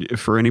 Like,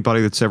 for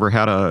anybody that's ever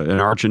had an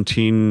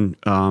Argentine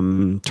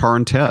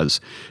Torrontés,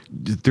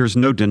 there's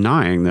no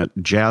denying that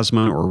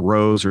jasmine or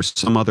rose or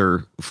some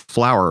other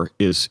flower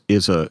is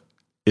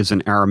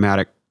an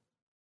aromatic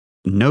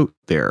note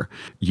there.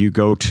 You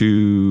go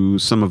to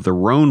some of the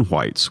Rhone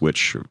whites,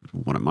 which are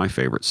one of my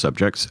favorite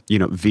subjects,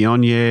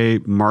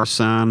 Viognier,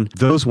 Marsanne,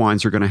 those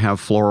wines are going to have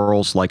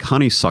florals like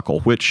honeysuckle,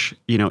 which,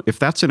 if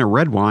that's in a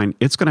red wine,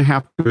 it's going to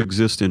have to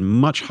exist in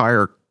much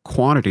higher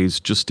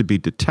quantities just to be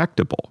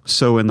detectable.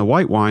 So in the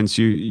white wines,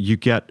 you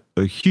get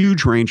a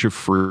huge range of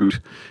fruit,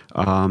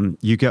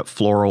 you get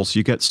florals,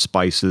 you get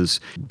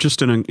spices,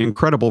 just an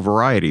incredible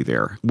variety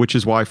there, which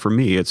is why for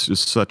me it's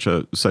just such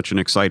an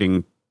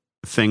exciting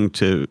thing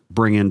to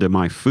bring into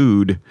my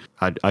food.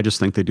 I just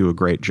think they do a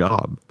great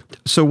job.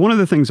 So one of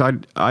the things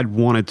I'd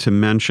wanted to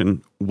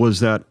mention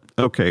was that,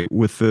 okay,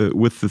 with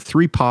the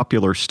three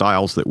popular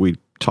styles that we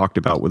talked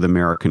about with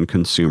American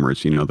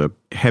consumers, the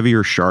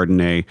heavier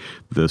Chardonnay,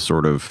 the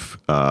sort of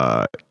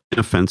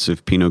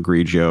inoffensive Pinot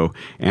Grigio,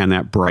 and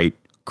that bright,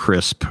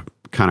 crisp,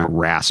 kind of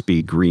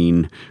raspy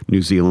green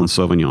New Zealand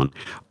Sauvignon.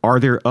 Are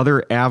there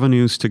other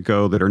avenues to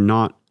go that are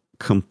not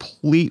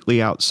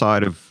completely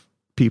outside of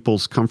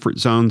people's comfort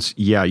zones?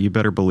 Yeah, you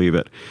better believe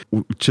it.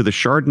 To the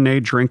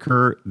Chardonnay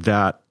drinker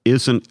that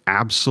isn't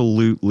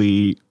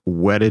absolutely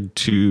wedded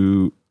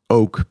to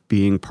oak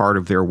being part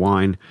of their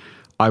wine,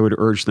 I would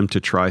urge them to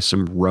try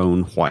some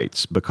Rhone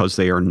whites, because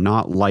they are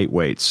not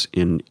lightweights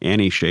in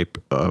any shape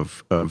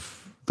of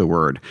the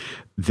word.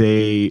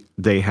 They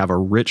have a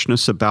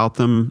richness about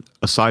them,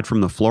 aside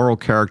from the floral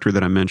character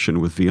that I mentioned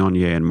with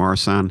Viognier and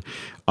Marsanne.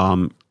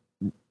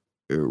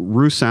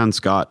 Roussan's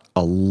got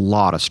a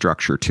lot of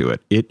structure to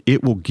it.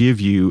 It will give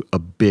you a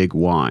big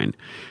wine,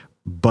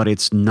 but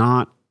it's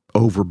not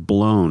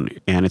overblown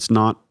and it's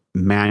not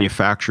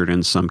manufactured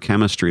in some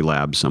chemistry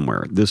lab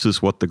somewhere. This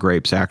is what the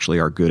grapes actually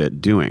are good at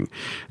doing.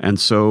 And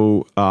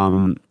so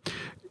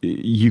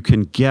you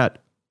can get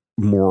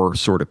more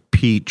sort of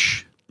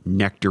peach,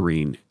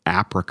 nectarine,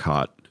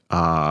 apricot,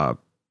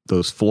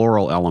 those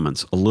floral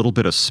elements, a little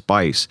bit of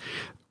spice,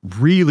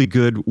 really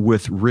good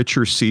with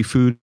richer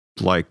seafood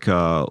like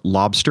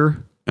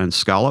lobster and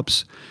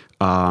scallops.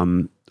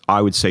 I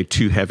would say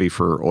too heavy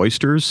for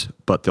oysters,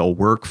 but they'll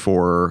work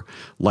for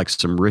like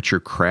some richer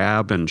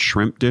crab and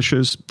shrimp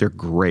dishes. They're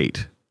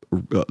great.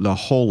 A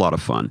whole lot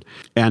of fun.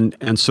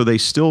 And so they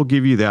still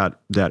give you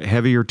that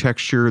heavier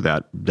texture,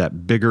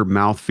 that bigger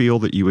mouthfeel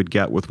that you would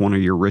get with one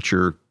of your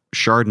richer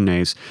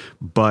Chardonnays,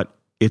 but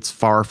it's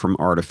far from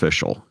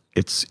artificial.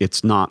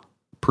 It's not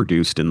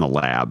produced in the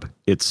lab.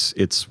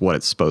 It's what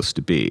it's supposed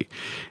to be.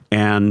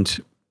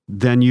 And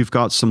then you've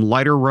got some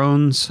lighter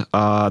Rhones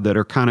that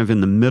are kind of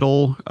in the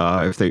middle.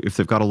 If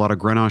they've got a lot of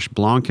Grenache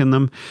Blanc in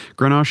them,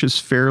 Grenache is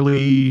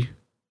fairly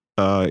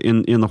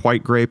in the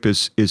white grape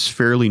is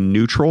fairly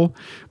neutral,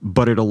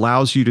 but it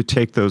allows you to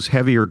take those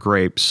heavier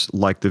grapes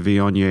like the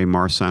Viognier,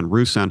 Marsanne,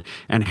 Roussanne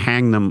and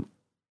hang them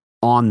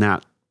on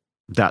that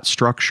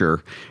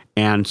structure.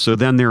 And so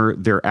then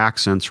they're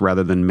accents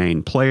rather than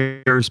main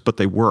players, but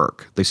they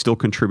work. They still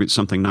contribute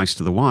something nice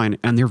to the wine,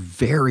 and they're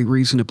very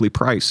reasonably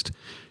priced.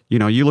 You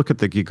know, you look at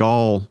the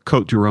Guigal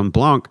Côte du Rhône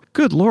Blanc,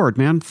 good Lord,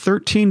 man,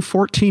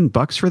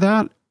 $13-14 for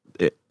that?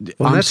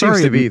 Well, that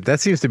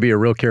seems to be a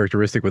real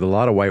characteristic with a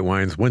lot of white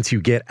wines. Once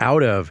you get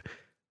out of,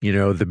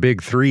 the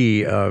big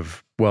three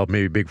of, well,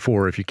 maybe big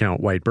four if you count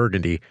white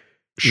Burgundy.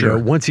 Sure.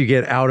 Once you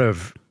get out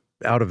of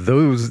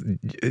those,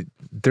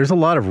 there's a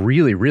lot of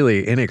really,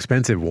 really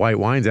inexpensive white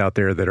wines out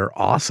there that are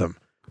awesome.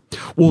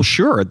 Well,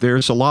 sure.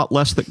 There's a lot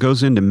less that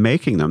goes into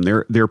making them.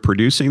 They're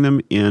producing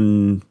them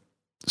in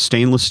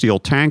stainless steel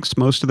tanks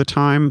most of the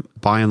time.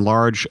 By and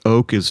large,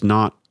 oak is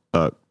not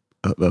a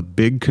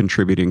big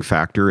contributing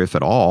factor, if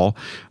at all.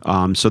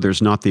 So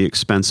there's not the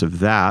expense of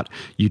that.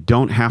 You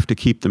don't have to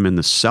keep them in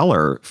the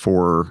cellar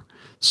for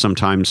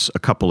sometimes a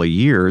couple of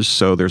years,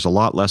 so there's a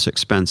lot less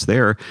expense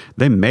there.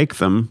 They make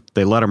them,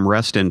 they let them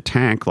rest in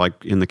tank, like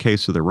in the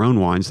case of the Rhone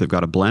wines, they've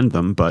got to blend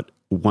them, but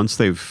once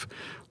they've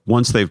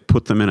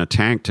put them in a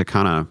tank to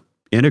kind of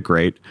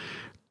integrate,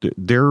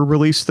 they're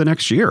released the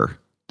next year.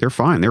 They're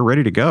fine. They're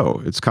ready to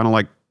go. It's kind of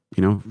like,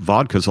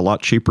 vodka's a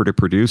lot cheaper to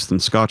produce than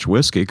Scotch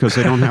whiskey because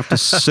they don't have to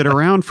sit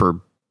around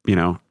for,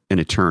 an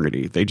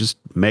eternity. They just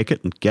make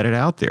it and get it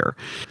out there.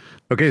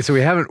 Okay, so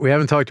we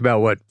haven't talked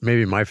about what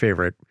maybe my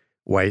favorite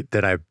white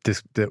that I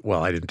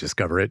didn't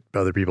discover it.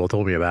 Other people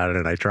told me about it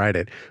and I tried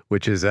it,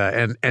 which is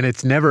and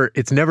it's never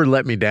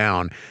let me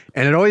down.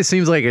 And it always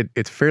seems like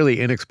it's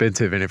fairly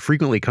inexpensive, and it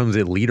frequently comes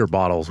in liter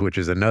bottles, which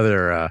is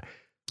another I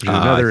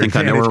think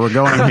I know where we're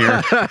going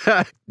here.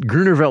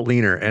 Gruner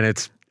Veltliner, and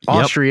it's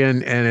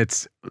Austrian, and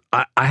it's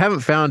I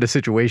haven't found a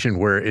situation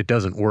where it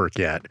doesn't work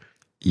yet.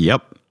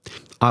 Yep.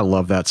 I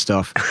love that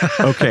stuff.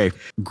 Okay,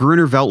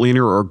 Gruner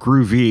Veltliner, or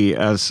Gru-V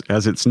as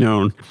it's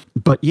known.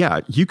 But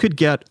yeah, you could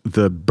get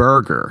the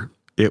Burger.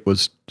 It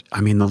was,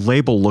 the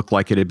label looked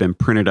like it had been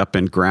printed up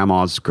in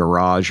grandma's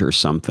garage or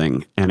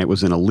something, and it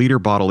was in a liter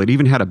bottle. It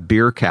even had a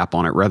beer cap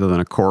on it rather than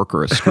a cork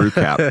or a screw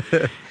cap.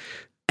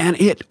 And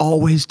it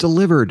always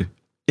delivered.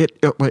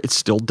 It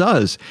still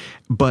does.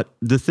 But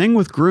the thing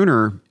with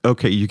Gruner,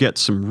 okay, you get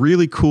some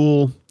really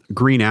cool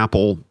green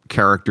apple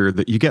character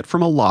that you get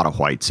from a lot of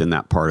whites in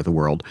that part of the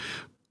world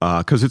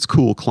because it's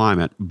cool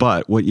climate.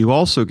 But what you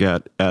also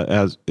get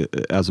as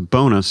a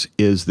bonus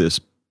is this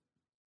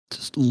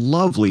just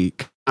lovely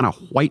kind of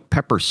white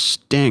pepper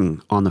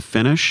sting on the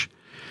finish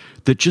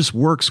that just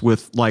works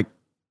with, like,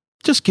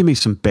 just give me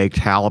some baked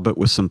halibut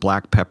with some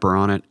black pepper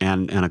on it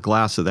and a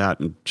glass of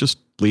that and just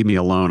leave me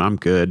alone. I'm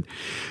good.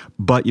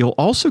 But you'll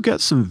also get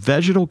some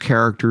vegetal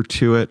character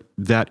to it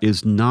that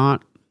is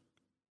not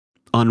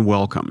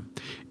unwelcome.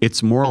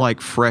 It's more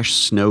like fresh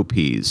snow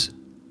peas,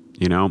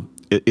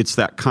 It's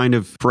that kind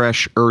of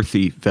fresh,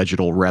 earthy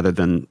vegetal rather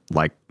than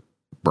like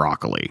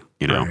broccoli,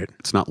 Right.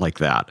 It's not like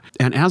that.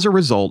 And as a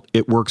result,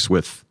 it works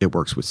with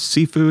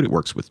seafood, it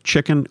works with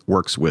chicken,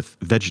 works with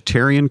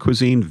vegetarian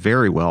cuisine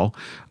very well.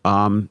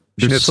 There's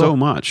Schnitzel? So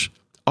much.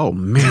 Oh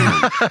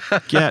man,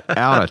 get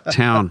out of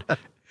town.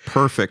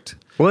 Perfect.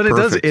 Well,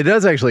 and it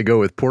does actually go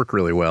with pork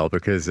really well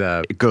because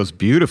it goes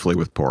beautifully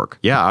with pork.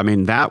 Yeah,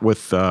 that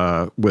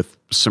with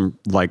some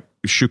like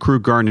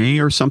choucroute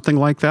garni or something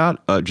like that,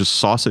 just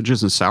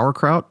sausages and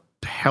sauerkraut.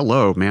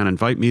 Hello, man,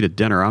 invite me to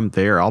dinner. I'm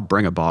there. I'll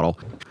bring a bottle.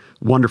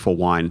 Wonderful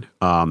wine.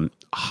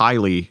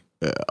 Highly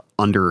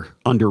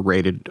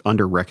underrated,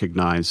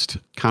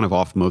 underrecognized, kind of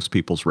off most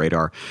people's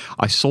radar.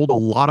 I sold a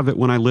lot of it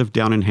when I lived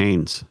down in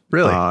Haines.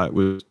 Really?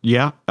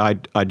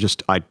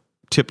 I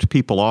tipped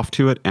people off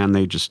to it, and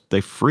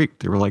they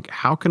freaked. They were like,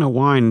 how can a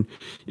wine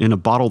in a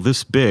bottle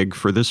this big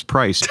for this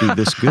price be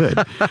this good?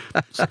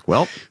 It's like,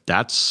 well,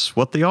 that's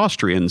what the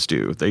Austrians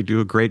do. They do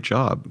a great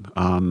job.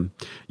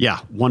 Yeah,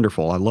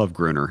 wonderful. I love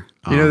Gruner.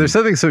 There's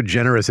something so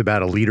generous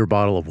about a liter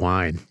bottle of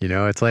wine.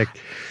 It's like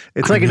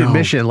an know.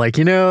 admission. Like,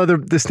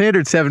 the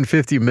standard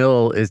 750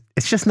 ml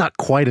it's just not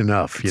quite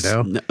enough.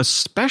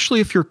 Especially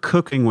if you're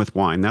cooking with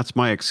wine. That's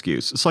my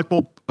excuse. It's like,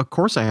 well, of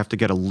course I have to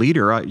get a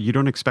liter. You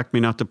don't expect me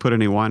not to put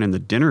any wine in the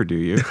dinner, do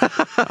you?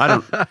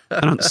 I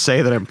don't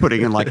say that I'm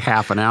putting in like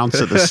half an ounce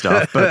of this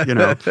stuff, but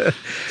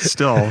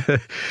still,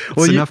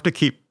 it's enough to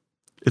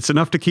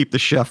keep the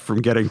chef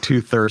from getting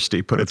too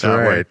thirsty. Put it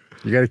that way.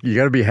 You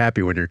got to be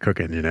happy when you're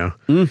cooking,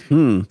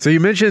 Mm-hmm. So you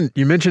mentioned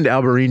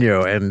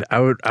Albarino, and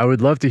I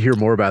would love to hear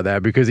more about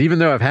that, because even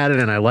though I've had it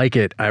and I like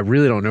it, I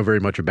really don't know very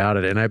much about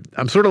it. And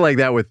I'm sort of like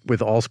that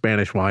with all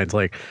Spanish wines.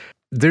 Like,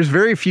 there's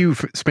very few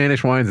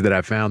Spanish wines that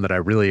I've found that I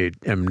really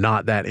am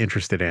not that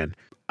interested in.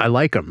 I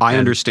like them. I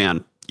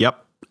understand.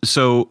 Yep.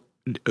 So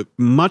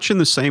much in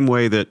the same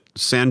way that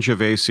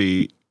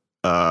Sangiovese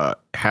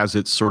has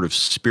its sort of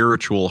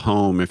spiritual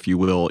home, if you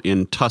will,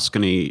 in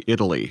Tuscany,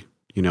 Italy.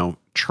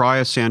 Try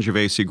a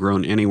Sangiovese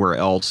grown anywhere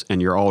else,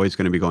 and you're always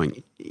going to be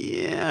going,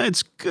 yeah,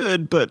 it's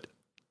good, but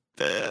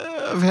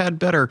I've had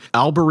better.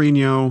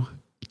 Albarino,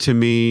 to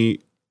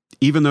me,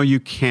 even though you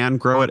can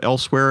grow it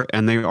elsewhere,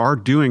 and they are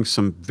doing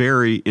some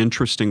very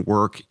interesting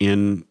work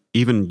in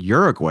even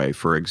Uruguay,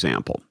 for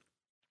example.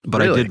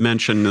 But really? I did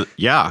mention,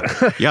 yeah,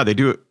 they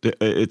do it.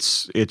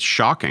 It's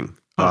shocking.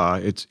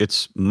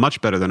 It's much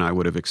better than I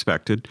would have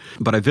expected.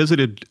 But I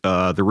visited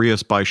the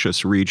Rías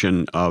Baixas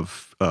region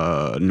of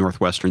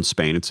northwestern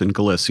Spain. It's in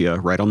Galicia,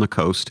 right on the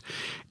coast,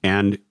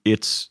 and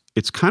it's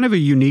kind of a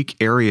unique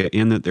area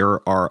in that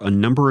there are a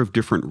number of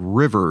different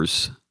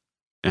rivers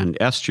and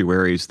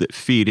estuaries that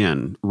feed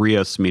in.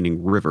 Rías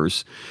meaning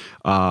rivers.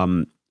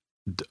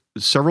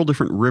 Several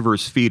different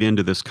rivers feed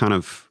into this kind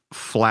of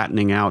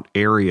flattening out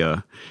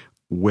area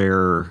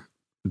where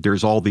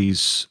there's all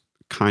these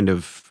kind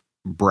of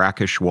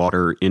brackish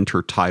water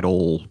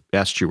intertidal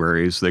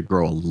estuaries that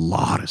grow a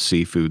lot of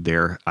seafood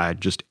there.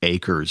 Just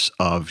acres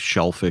of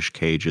shellfish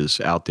cages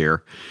out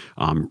there.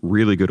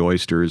 Really good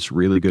oysters,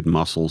 really good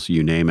mussels,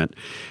 you name it.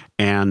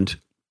 And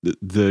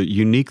the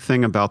unique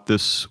thing about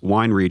this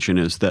wine region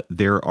is that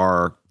there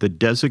are the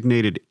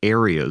designated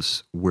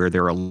areas where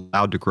they're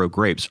allowed to grow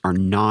grapes are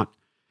not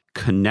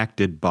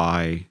connected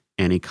by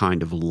any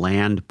kind of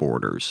land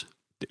borders.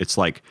 It's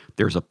like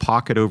there's a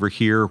pocket over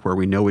here where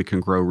we know we can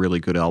grow really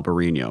good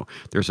Albarino.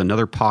 There's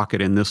another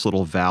pocket in this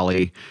little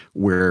valley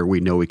where we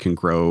know we can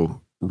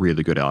grow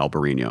really good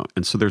Albarino.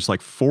 And so there's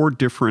like 4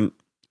 different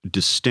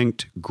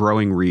distinct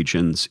growing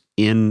regions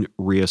in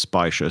Rías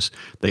Baixas.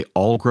 They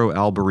all grow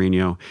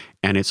Albarino,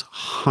 and it's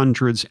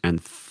hundreds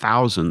and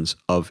thousands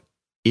of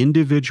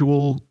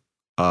individual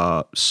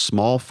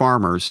small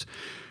farmers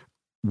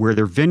where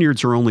their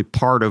vineyards are only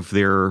part of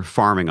their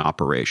farming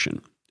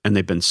operation. And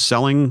they've been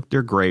selling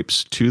their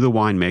grapes to the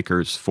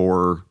winemakers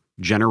for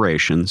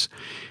generations.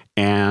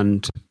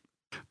 And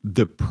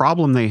the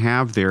problem they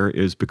have there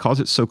is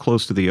because it's so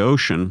close to the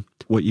ocean,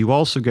 what you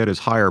also get is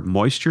higher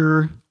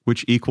moisture,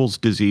 which equals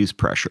disease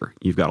pressure.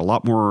 You've got a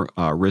lot more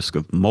risk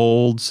of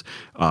molds,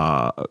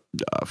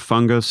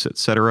 fungus,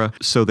 etc.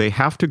 So they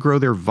have to grow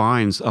their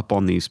vines up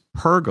on these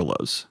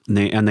pergolas.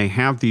 And they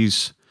have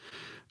these,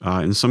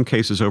 in some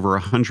cases, over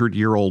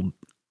 100-year-old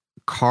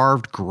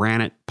carved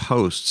granite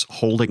posts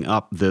holding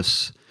up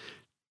this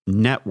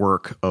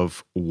network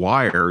of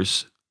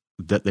wires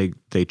that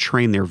they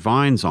train their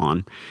vines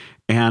on.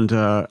 And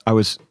I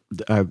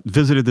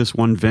visited this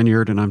one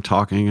vineyard, and I'm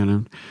talking and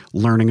I'm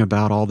learning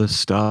about all this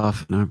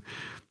stuff. And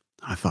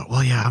I thought,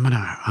 well, yeah,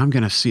 I'm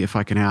gonna see if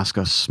I can ask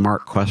a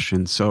smart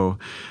question. So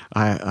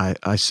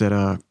I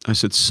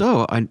said,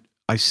 so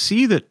I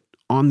see that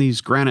on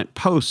these granite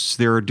posts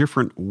there are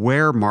different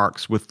wear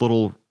marks with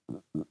little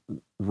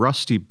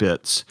rusty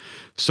bits.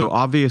 So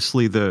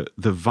obviously the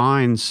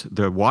vines,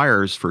 the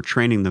wires for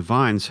training the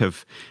vines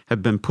have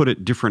been put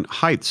at different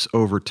heights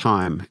over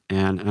time.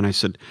 And I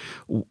said,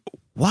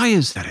 why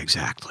is that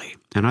exactly?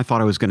 And I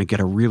thought I was going to get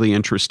a really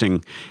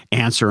interesting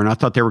answer. And I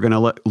thought they were going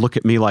to look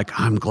at me like,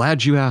 I'm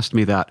glad you asked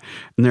me that.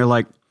 And they're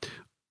like,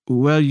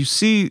 well, you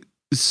see,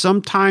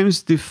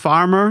 sometimes the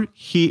farmer,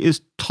 he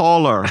is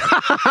taller.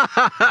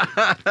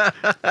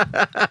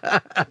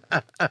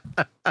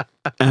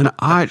 And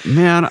I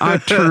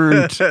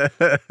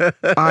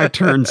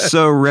turned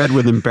so red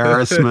with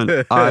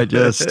embarrassment.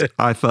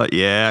 I thought,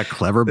 yeah,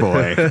 clever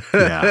boy.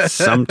 Yeah,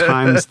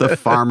 sometimes the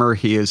farmer,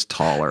 he is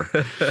taller.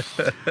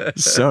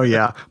 So,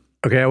 yeah.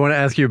 Okay, I want to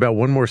ask you about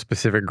one more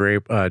specific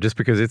grape, just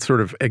because it's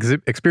sort of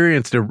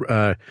experienced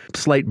a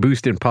slight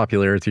boost in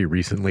popularity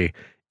recently.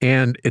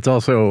 And it's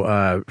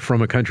also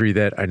from a country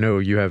that I know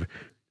you have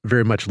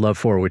very much love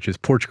for, which is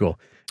Portugal.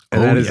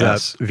 And that is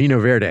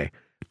Vinho Verde,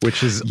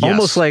 which is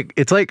almost like,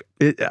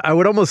 I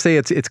would almost say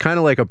it's kind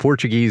of like a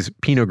Portuguese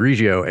Pinot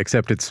Grigio,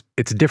 except it's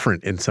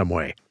different in some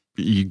way.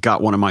 You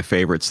got one of my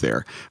favorites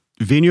there.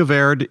 Vinho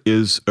Verde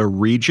is a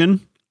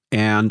region,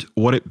 and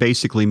what it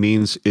basically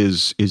means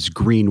is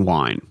green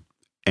wine.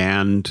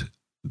 And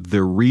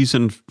the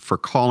reason for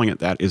calling it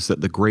that is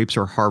that the grapes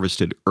are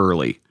harvested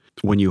early.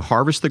 When you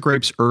harvest the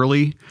grapes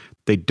early,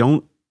 they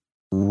don't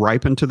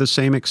ripen to the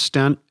same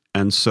extent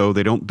and so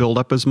they don't build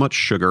up as much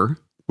sugar,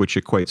 which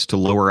equates to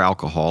lower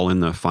alcohol in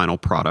the final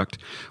product.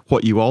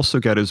 What you also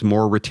get is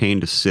more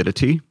retained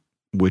acidity,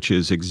 which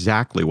is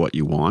exactly what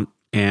you want.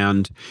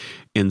 And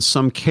in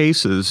some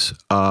cases,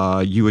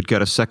 you would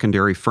get a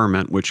secondary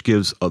ferment, which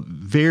gives a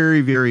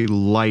very, very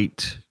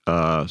light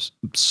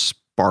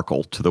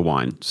sparkle to the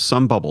wine.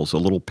 Some bubbles, a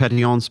little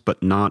pétillance,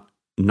 but not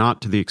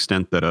to the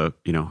extent that a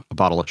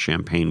bottle of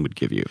champagne would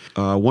give you.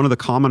 One of the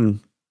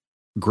common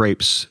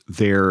grapes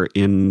there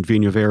in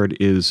Vinho Verde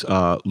is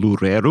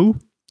Loureiro,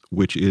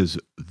 which is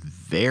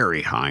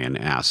very high in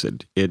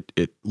acid.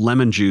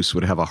 Lemon juice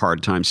would have a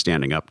hard time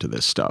standing up to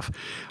this stuff.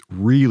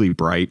 Really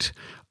bright.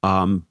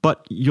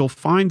 But you'll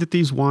find that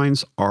these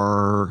wines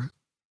are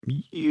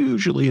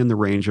usually in the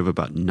range of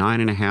about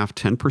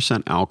 9.5%,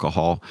 10%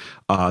 alcohol.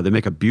 They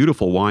make a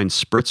beautiful wine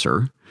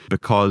spritzer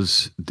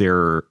because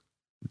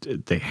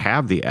they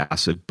have the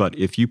acid. But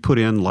if you put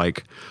in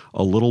like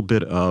a little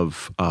bit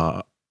of,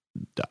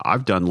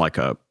 I've done like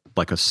a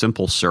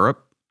simple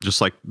syrup, just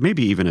like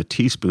maybe even a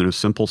teaspoon of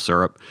simple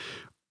syrup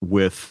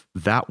with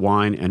that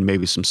wine and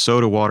maybe some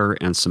soda water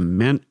and some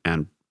mint,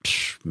 and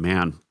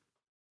man,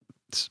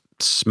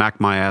 smack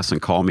my ass and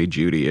call me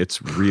Judy.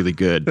 It's really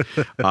good.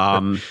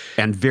 And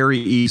very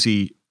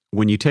easy.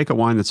 When you take a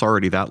wine that's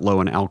already that low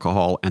in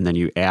alcohol and then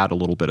you add a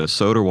little bit of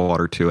soda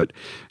water to it,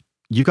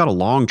 you got a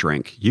long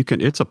drink.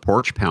 It's a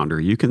porch pounder.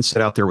 You can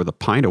sit out there with a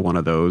pint of one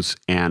of those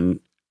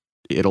and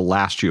it'll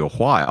last you a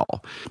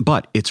while.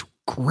 But it's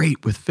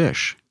great with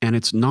fish, and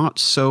it's not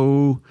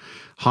so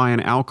high in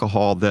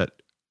alcohol that,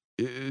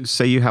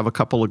 say you have a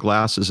couple of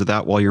glasses of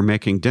that while you're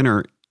making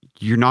dinner,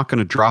 you're not going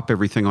to drop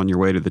everything on your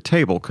way to the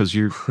table because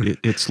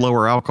it's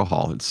lower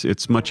alcohol.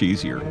 It's much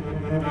easier.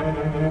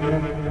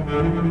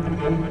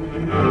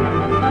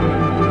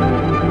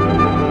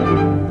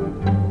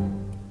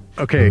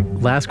 Okay,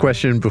 last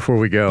question before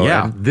we go.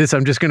 Yeah.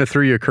 I'm just going to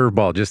throw you a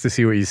curveball just to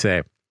see what you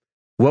say.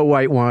 What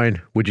white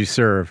wine would you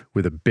serve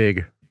with a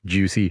big,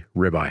 juicy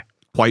ribeye?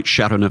 White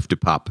Chateauneuf du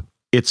Pape.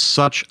 It's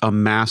such a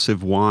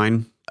massive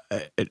wine.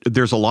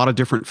 There's a lot of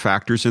different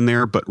factors in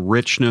there, but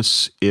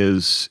richness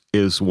is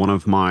one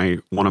of my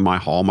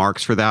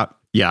hallmarks for that.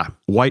 Yeah,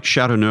 White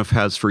Chateauneuf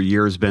has for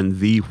years been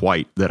the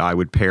white that I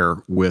would pair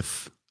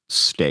with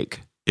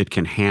steak. It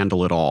can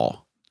handle it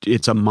all.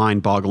 It's a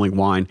mind-boggling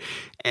wine,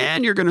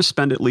 and you're going to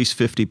spend at least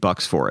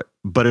 $50 for it,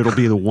 but it'll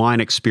be the wine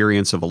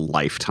experience of a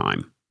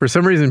lifetime. For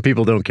some reason,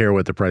 people don't care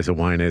what the price of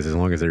wine is as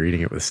long as they're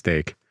eating it with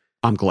steak.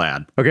 I'm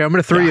glad. Okay, I'm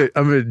going to throw you.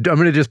 I'm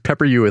going to just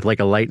pepper you with like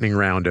a lightning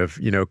round of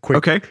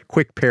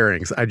quick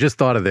pairings. I just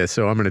thought of this,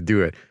 so I'm going to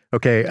do it.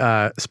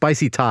 Okay,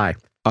 spicy Thai.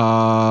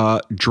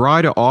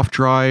 Dry to off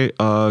dry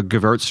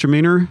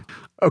Gewürztraminer.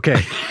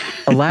 Okay,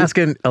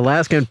 Alaskan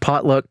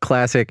potluck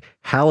classic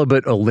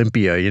halibut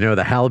Olympia. You know,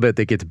 the halibut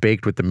that gets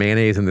baked with the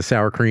mayonnaise and the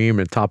sour cream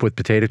and topped with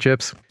potato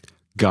chips.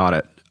 Got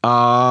it.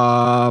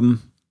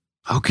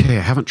 Okay,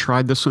 I haven't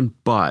tried this one,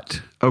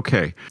 but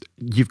okay,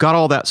 you've got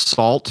all that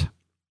salt.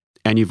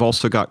 And you've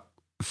also got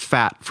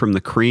fat from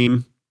the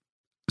cream,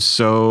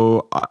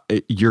 so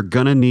you're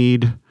gonna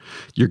need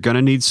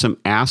some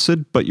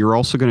acid, but you're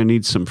also gonna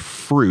need some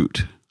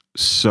fruit.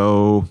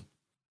 So,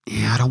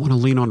 yeah, I don't want to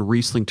lean on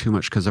Riesling too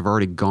much because I've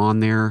already gone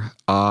there.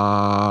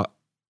 An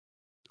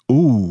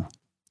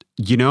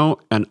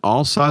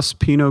Alsace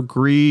Pinot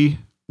Gris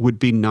would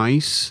be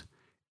nice,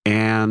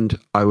 and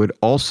I would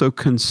also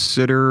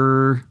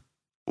consider.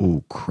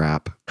 Oh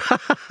crap!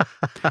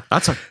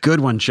 That's a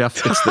good one,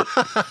 Jeff.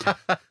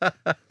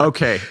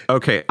 Okay.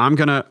 I'm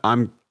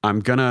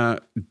gonna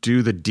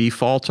do the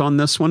default on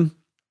this one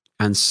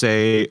and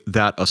say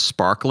that a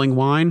sparkling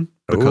wine,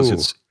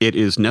 because it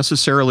is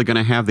necessarily going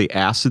to have the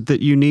acid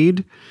that you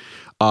need.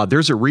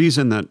 There's a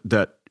reason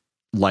that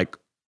like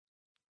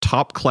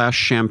top class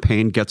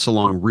champagne gets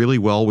along really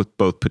well with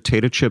both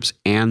potato chips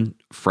and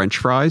French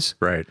fries.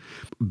 Right.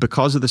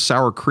 Because of the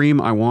sour cream,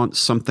 I want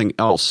something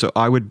else. So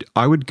I would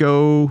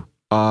go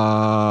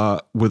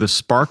with a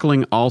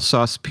sparkling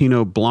Alsace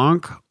Pinot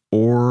Blanc,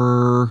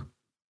 or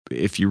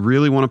if you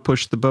really want to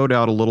push the boat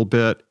out a little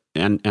bit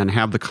and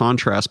have the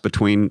contrast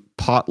between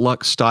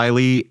potluck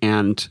styly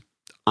and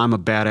I'm a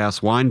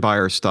badass wine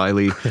buyer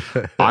styly,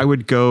 I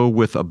would go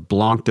with a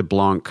Blanc de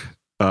Blanc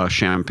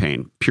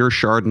champagne. Pure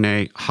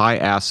Chardonnay, high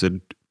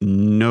acid,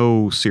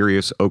 no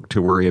serious oak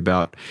to worry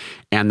about,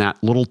 and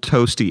that little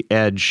toasty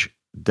edge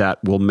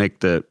that will make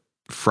the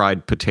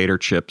fried potato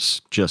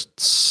chips just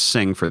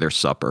sing for their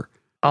supper.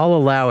 I'll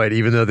allow it,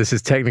 even though this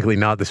is technically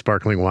not the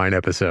sparkling wine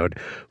episode.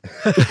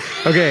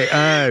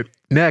 Okay,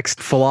 next,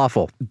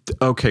 falafel.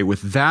 Okay,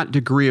 with that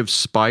degree of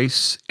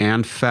spice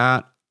and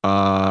fat,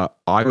 I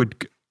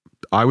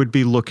would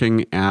be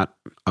looking at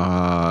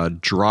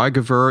dry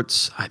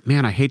Gewürz.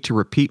 Man, I hate to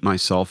repeat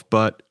myself,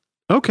 but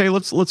okay,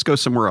 let's go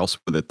somewhere else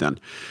with it then.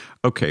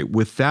 Okay,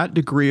 with that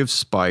degree of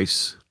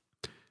spice,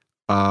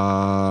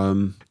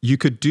 you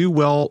could do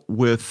well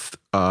with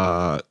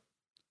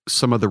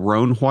some of the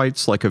Rhone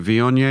whites, like a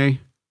Viognier,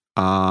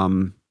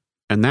 and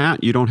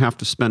that you don't have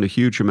to spend a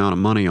huge amount of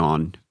money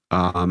on.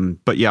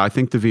 But yeah, I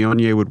think the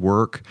Viognier would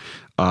work.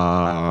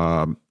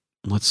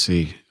 Let's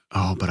see.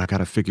 Oh, but I got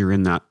to figure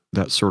in that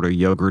sort of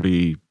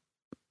yogurty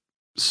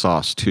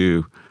sauce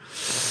too,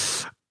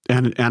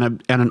 and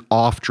an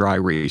off dry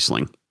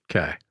Riesling.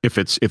 Okay. If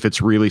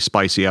it's really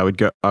spicy, I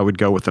would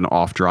go with an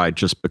off dry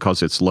just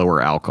because it's lower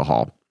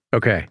alcohol.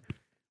 Okay.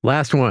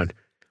 Last one.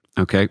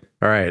 Okay.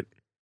 All right.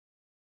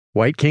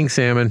 White King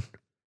salmon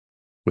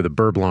with a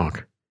Beurre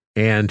Blanc,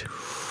 and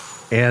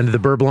the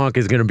Beurre Blanc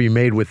is going to be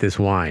made with this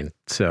wine.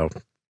 So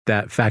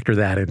factor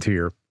that into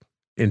your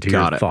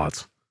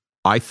thoughts.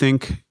 I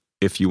think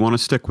if you want to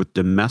stick with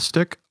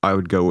domestic, I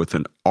would go with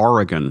an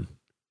Oregon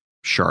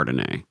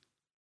Chardonnay.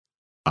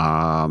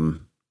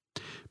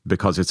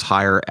 Because it's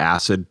higher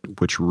acid,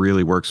 which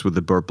really works with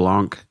the Beurre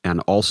Blanc, and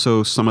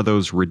also some of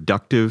those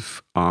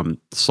reductive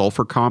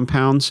sulfur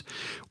compounds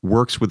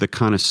works with the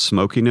kind of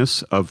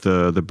smokiness of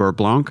the Beurre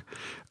Blanc.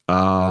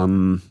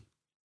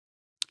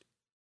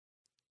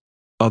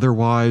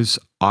 Otherwise,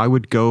 I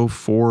would go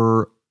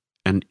for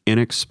an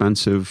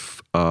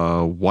inexpensive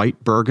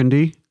white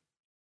Burgundy.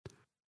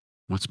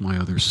 What's my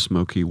other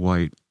smoky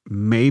white?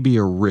 Maybe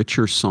a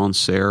richer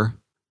Sancerre.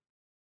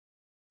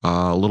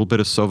 A little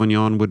bit of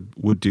Sauvignon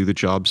would do the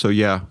job. So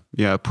yeah.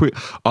 Puy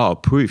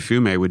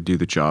Fumé would do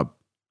the job.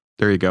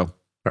 There you go.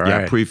 All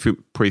right. Puy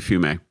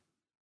Fumé.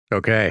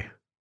 Okay.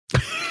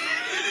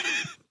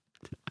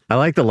 I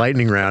like the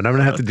lightning round. I'm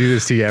going to have to do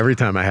this to you every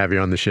time I have you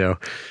on the show.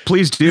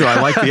 Please do. I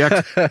like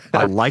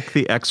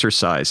the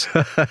exercise.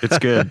 It's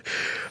good.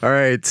 All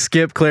right.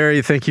 Skip,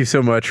 Clary, thank you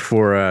so much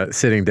for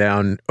sitting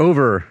down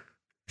over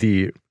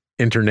the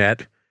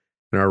internet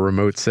in our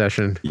remote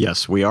session.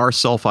 Yes, we are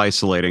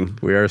self-isolating.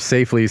 We are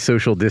safely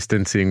social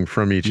distancing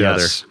from each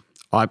other.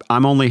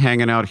 I'm only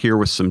hanging out here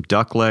with some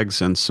duck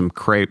legs and some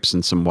crepes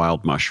and some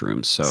wild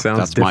mushrooms. So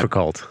sounds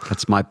difficult.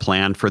 That's my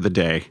plan for the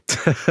day.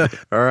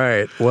 All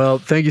right. Well,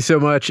 thank you so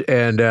much.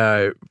 And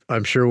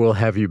I'm sure we'll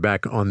have you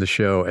back on the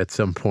show at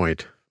some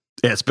point.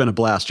 It's been a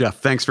blast, Jeff.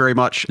 Thanks very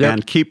much. Yep.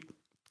 And keep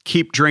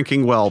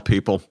drinking well,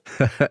 people.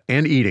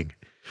 And eating.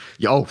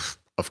 Oh,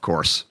 of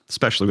course,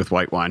 especially with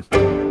white wine.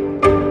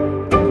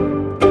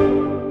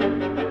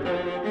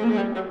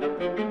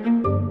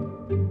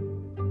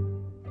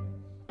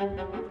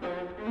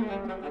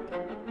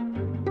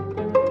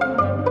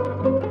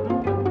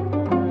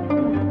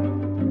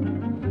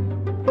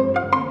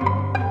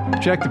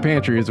 Check the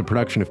Pantry is a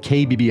production of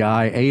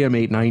KBBI, AM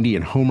 890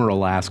 in Homer,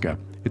 Alaska.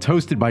 It's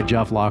hosted by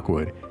Jeff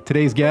Lockwood.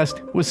 Today's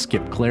guest was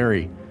Skip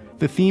Clary.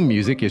 The theme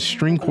music is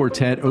String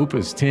Quartet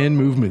Opus 10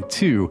 Movement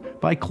 2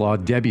 by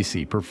Claude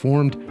Debussy,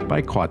 performed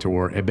by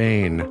Quatuor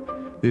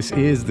Ebane. This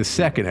is the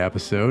second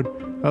episode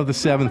of the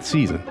 7th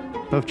season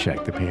of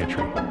Check the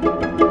Pantry.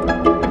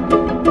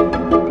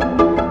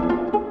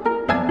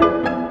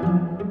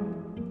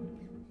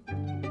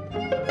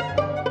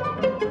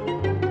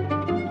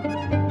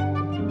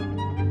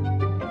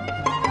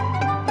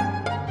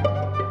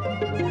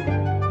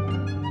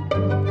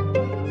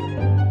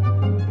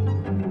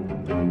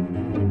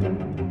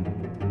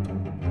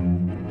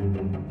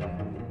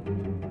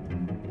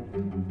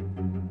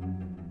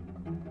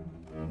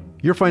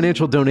 Your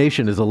financial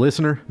donation as a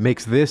listener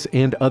makes this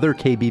and other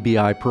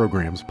KBBI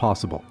programs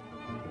possible.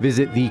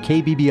 Visit the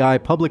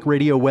KBBI Public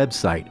Radio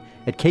website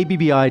at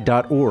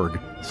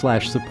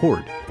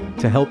kbbi.org/support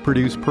to help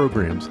produce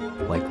programs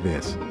like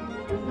this.